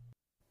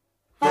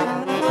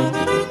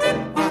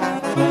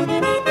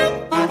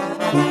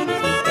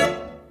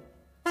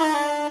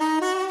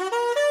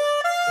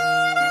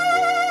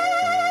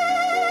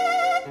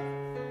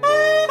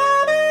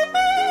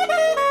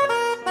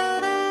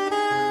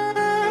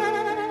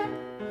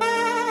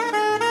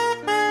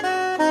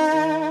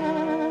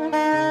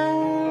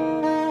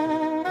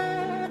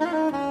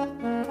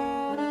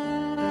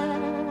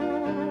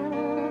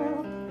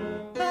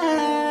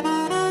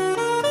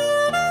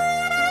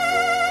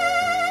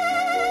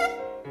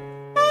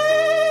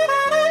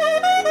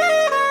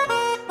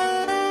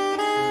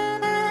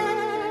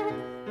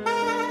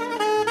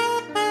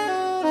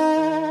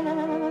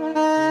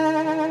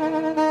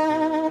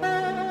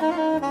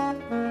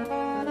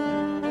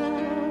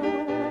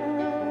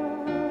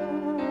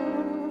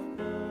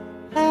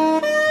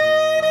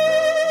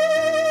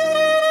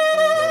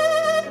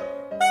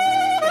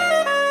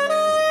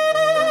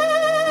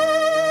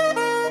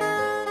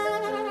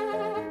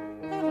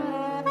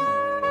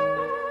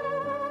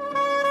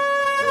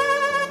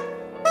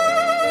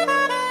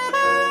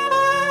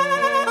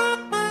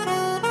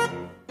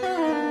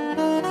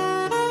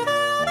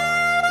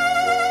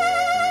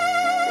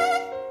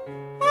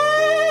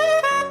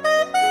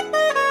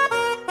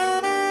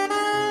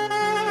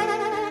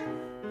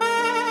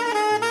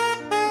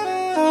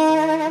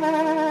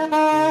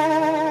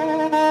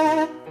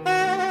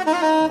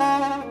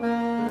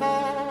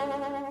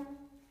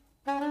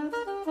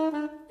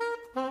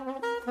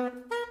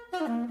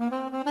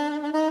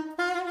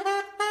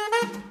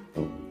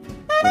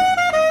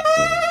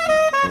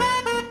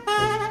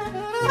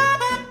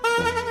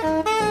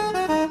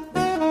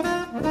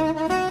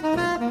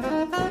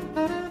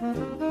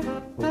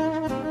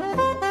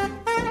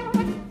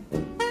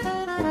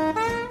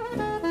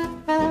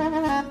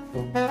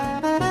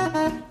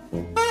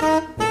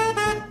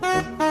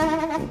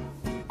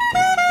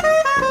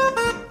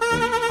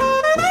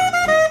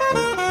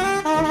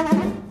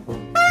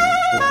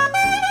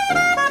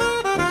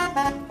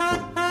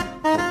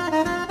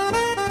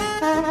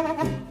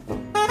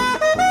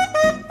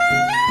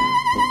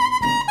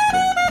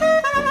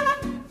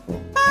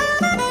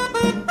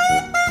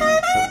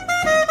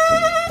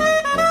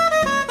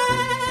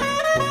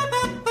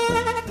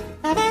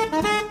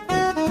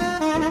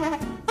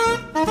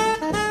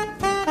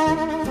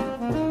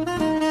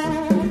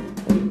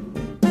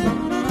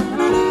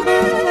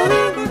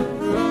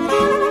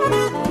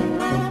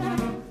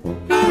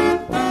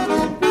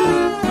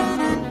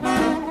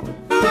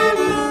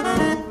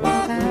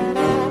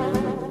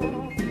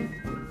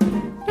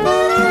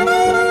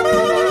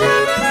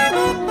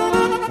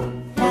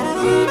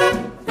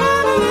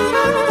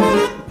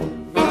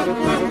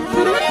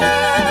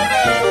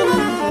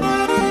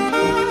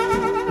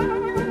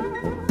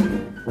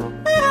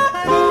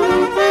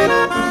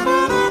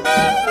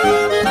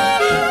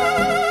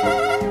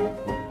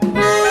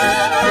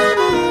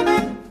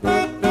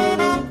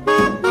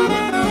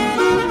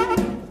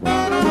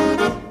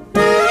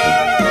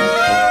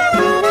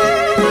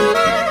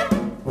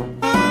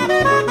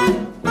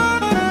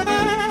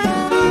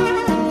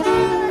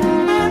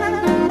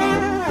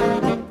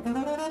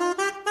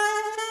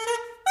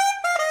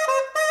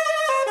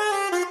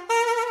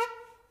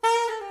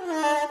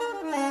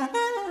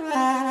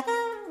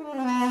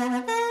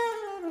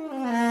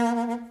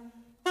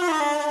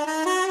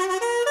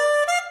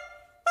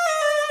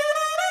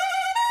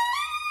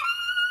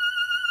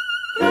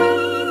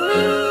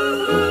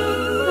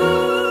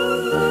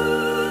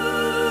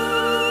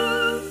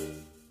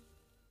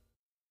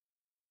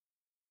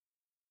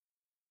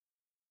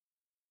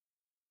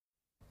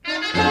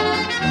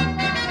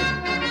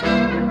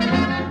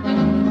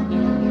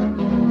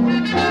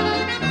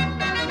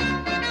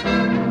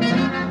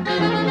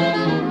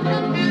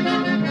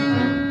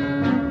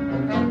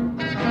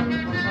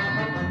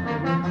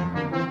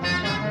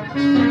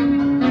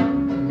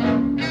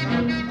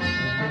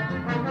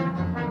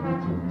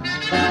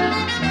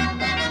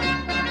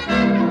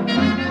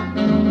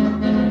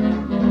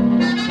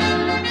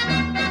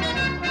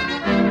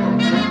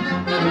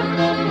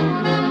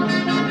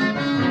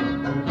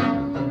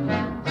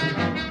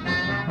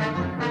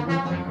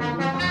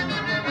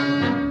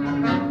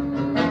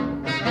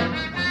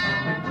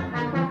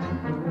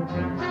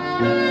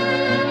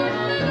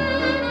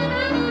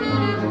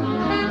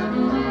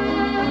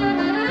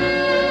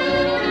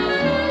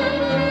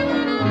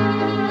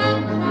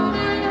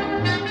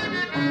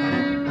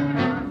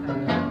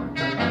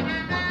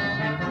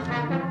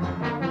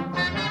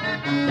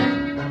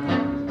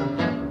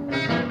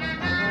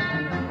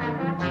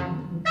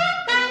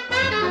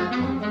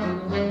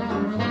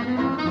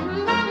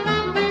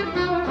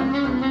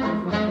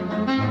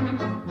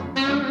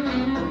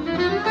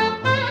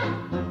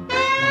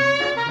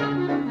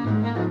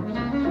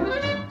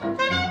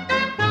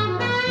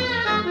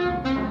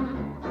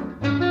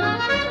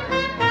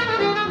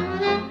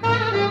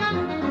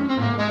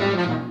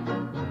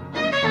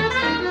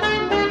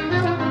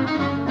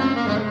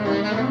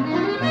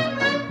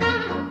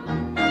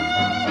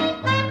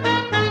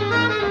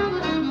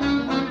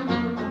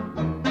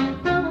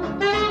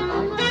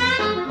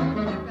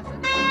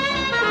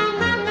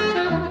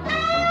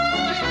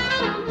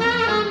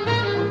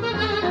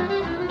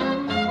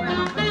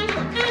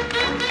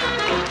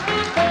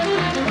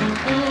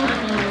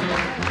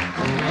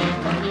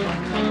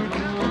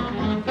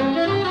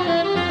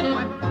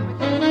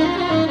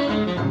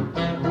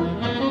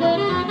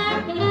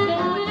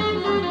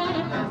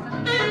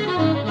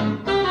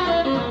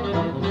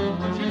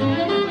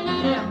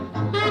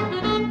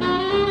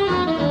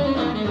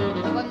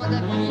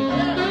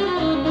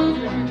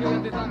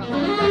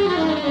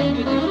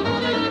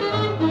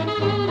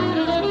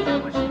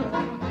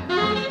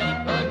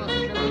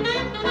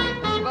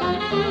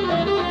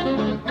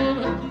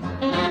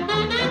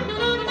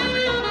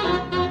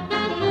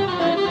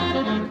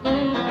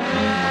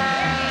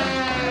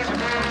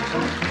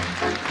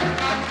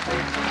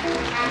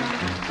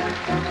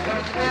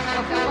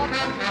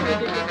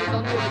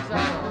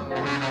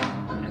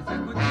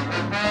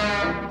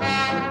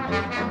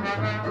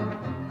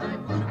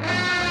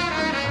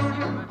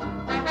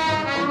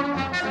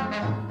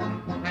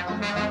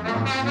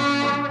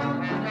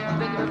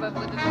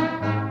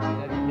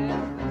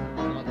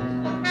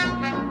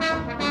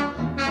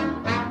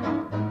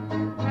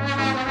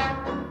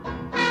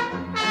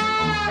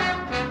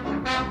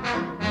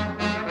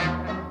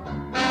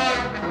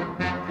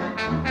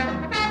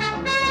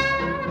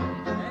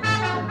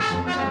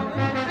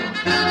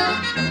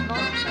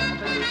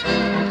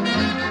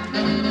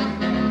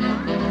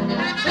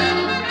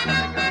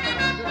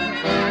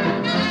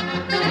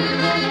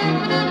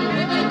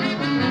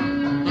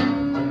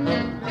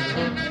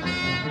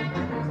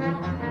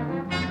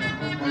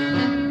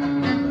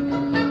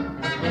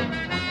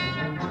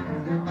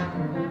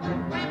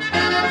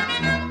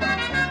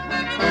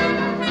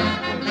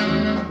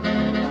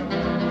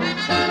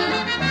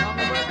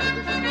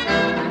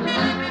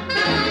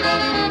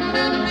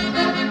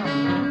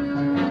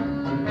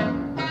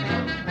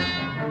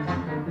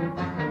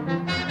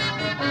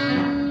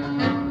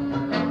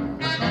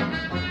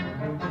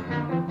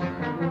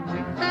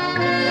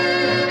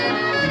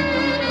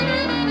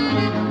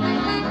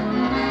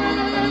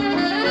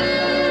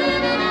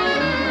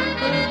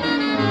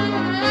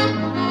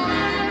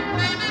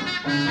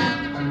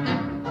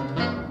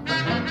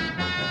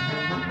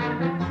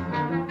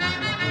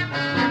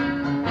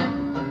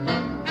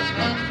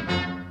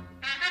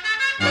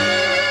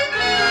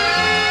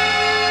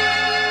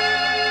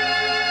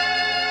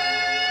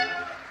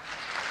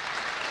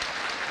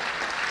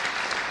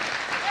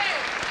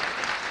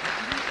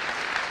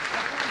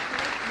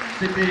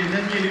 C'était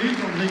Daniel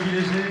Hugues, André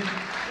Guilléger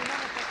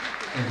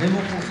et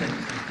Raymond Fonseca.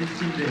 C'était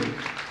Tilde.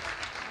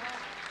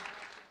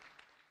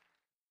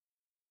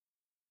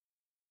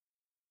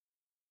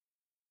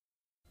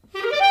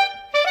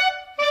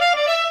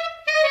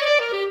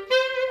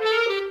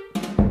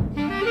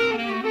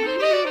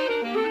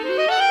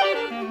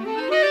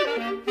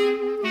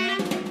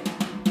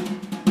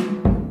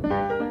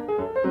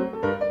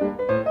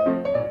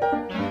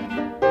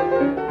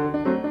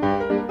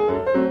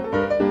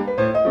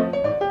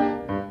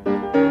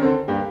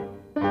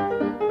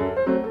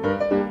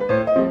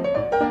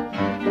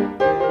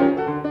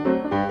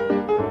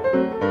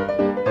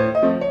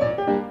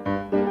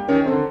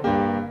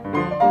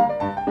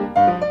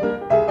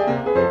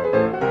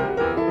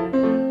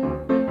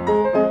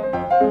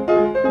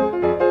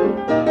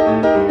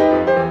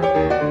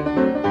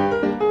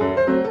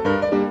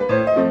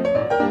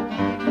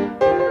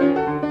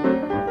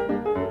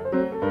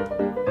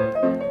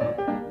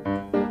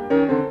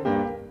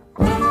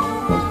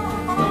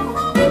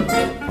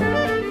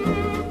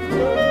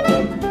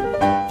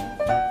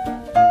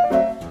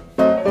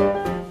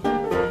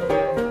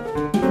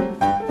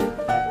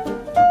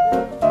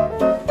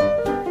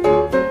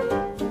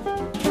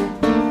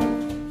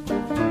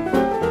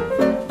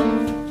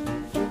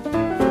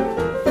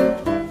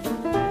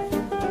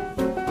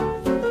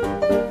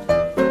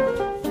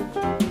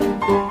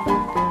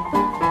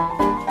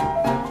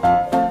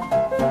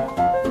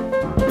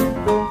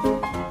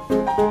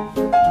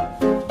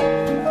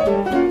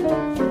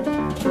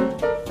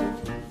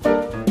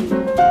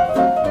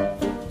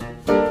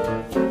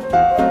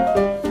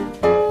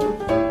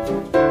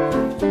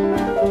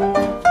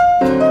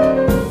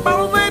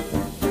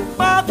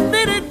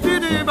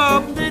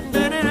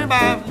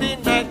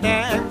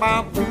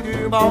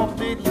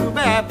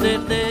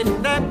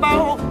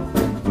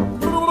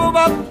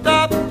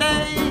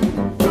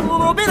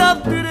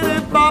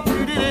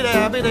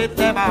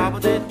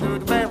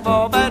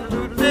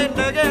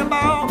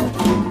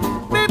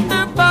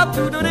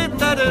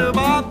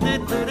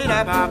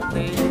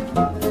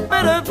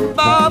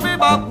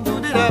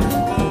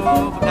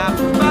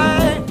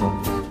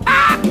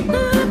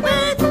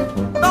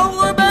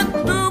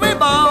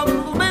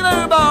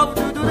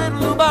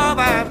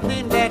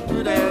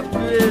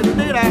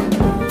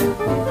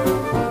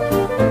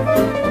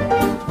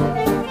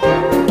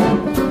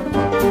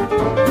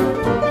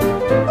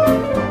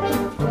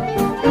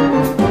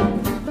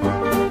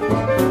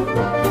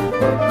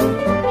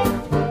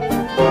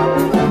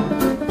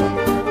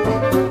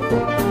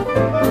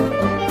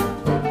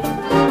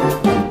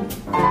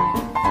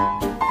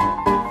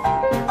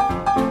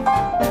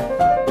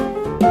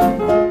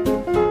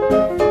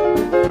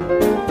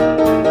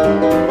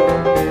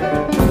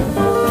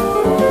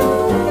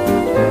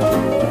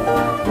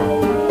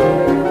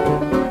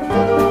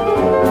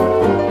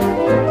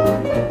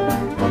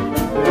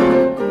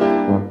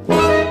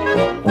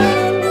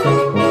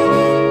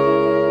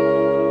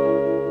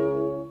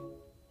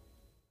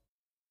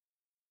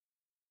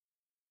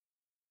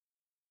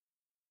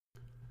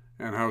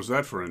 And how's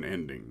that for an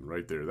ending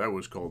right there? That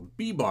was called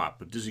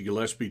Bebop, a Dizzy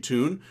Gillespie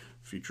tune.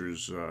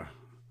 Features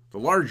the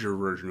larger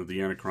version of the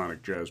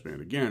Anachronic Jazz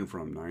Band, again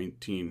from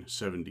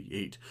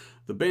 1978.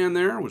 The band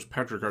there was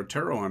Patrick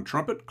Artero on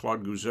trumpet,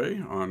 Claude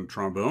Gouzet on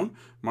trombone,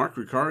 Marc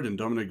Ricard and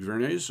Dominique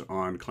Vernes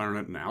on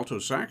clarinet and alto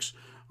sax,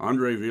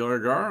 André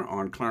Villagar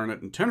on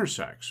clarinet and tenor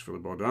sax,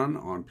 Philippe Baudin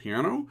on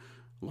piano,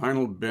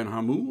 Lionel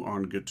Benhamou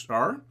on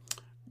guitar,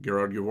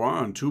 Gerard Gavois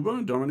on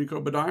tuba,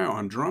 Domenico Badaya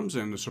on drums,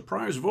 and a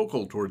surprise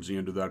vocal towards the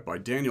end of that by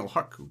Daniel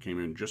Huck, who came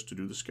in just to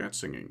do the scat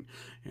singing.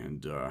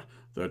 And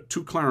the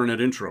two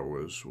clarinet intro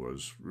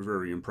was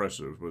very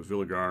impressive with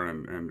Villagar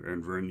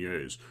and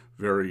Verniers.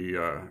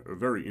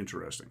 Very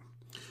interesting.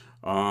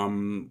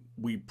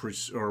 We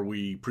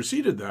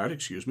preceded that,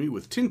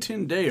 with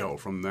Tintindeo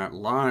from that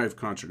live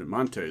concert at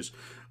Montes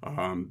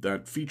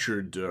that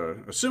featured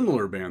a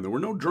similar band. There were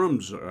no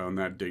drums on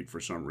that date for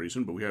some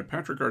reason, but we had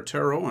Patrick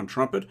Artero on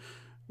trumpet,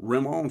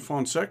 Raymond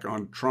Fonseca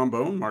on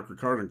trombone, Marc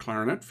Ricard on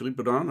clarinet,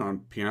 Philippe Baudin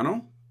on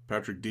piano,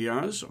 Patrick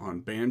Diaz on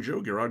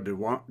banjo, Gerard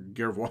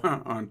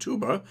Gervois on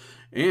tuba,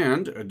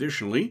 and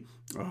additionally,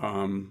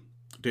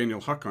 Daniel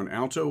Huck on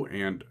alto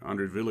and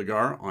André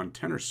Villagar on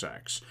tenor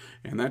sax.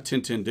 And that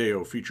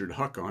Tintindeo featured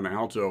Huck on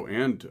alto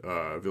and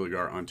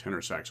Villagar on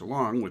tenor sax,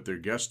 along with their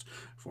guest,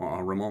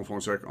 Raymond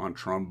Fonseca, on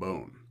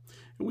trombone.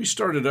 And we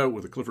started out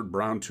with a Clifford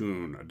Brown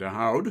tune,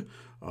 Dahoud,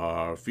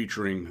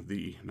 featuring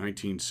the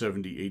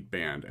 1978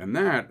 band. And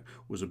that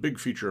was a big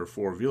feature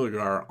for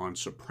Villagar on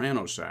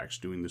soprano sax,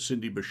 doing the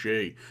Cindy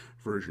Bechet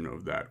version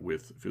of that,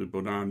 with Philippe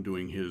Baudin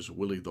doing his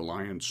Willie the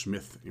Lion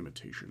Smith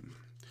imitation.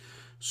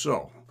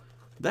 So,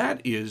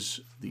 that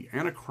is the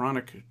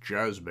Anachronic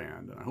Jazz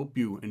Band. I hope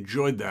you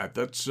enjoyed that.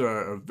 That's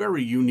a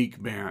very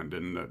unique band,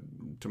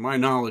 and to my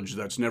knowledge,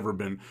 that's never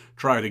been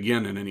tried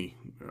again in any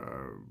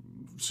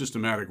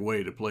systematic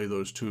way to play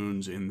those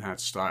tunes in that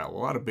style. A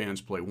lot of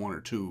bands play one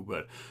or two,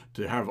 but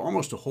to have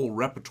almost a whole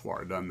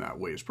repertoire done that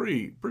way is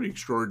pretty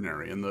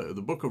extraordinary. And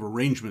the book of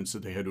arrangements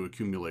that they had to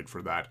accumulate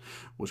for that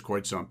was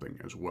quite something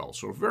as well.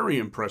 So a very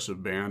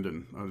impressive band,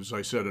 and as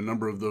I said, a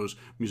number of those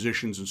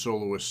musicians and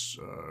soloists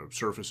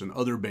surface in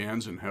other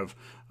bands and have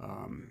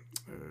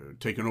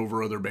taken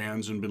over other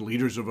bands and been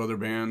leaders of other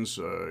bands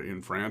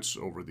in France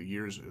over the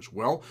years as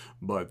well.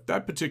 But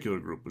that particular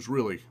group was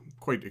really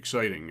quite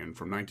exciting, and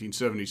from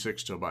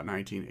 1976 to about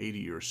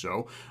 1980 or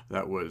so,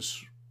 that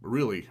was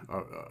really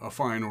a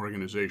fine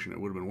organization. It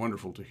would have been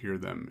wonderful to hear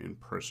them in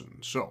person.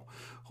 So,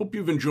 hope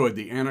you've enjoyed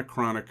the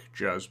Anachronic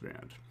Jazz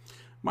Band.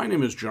 My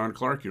name is John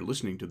Clark. You're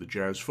listening to the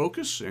Jazz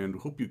Focus, and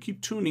hope you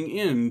keep tuning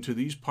in to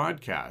these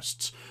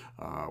podcasts.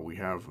 We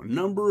have a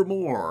number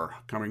more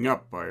coming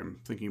up.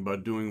 I'm thinking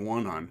about doing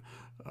one on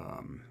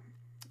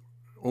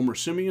Omer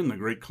Simeon, the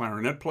great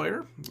clarinet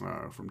player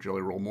from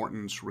Jelly Roll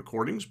Morton's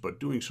recordings,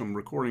 but doing some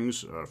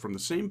recordings from the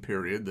same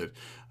period that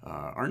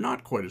are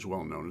not quite as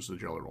well known as the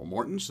Jelly Roll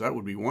Mortons. That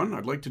would be one.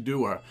 I'd like to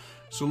do a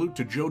salute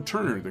to Joe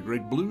Turner, the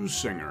great blues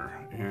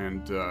singer,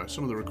 and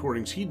some of the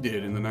recordings he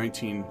did in the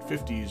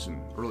 1950s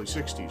and early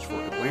 60s for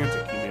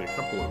Atlantic. He made a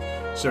couple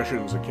of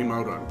sessions that came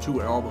out on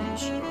 2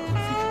 albums that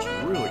featured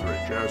some really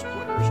great jazz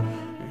players,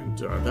 and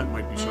that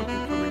might be something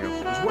coming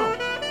up as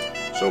well.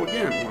 So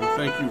again, I want to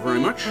thank you very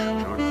much.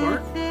 John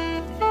Clark,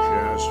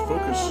 Jazz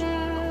Focus.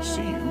 I'll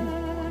see you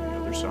on the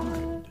other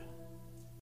side.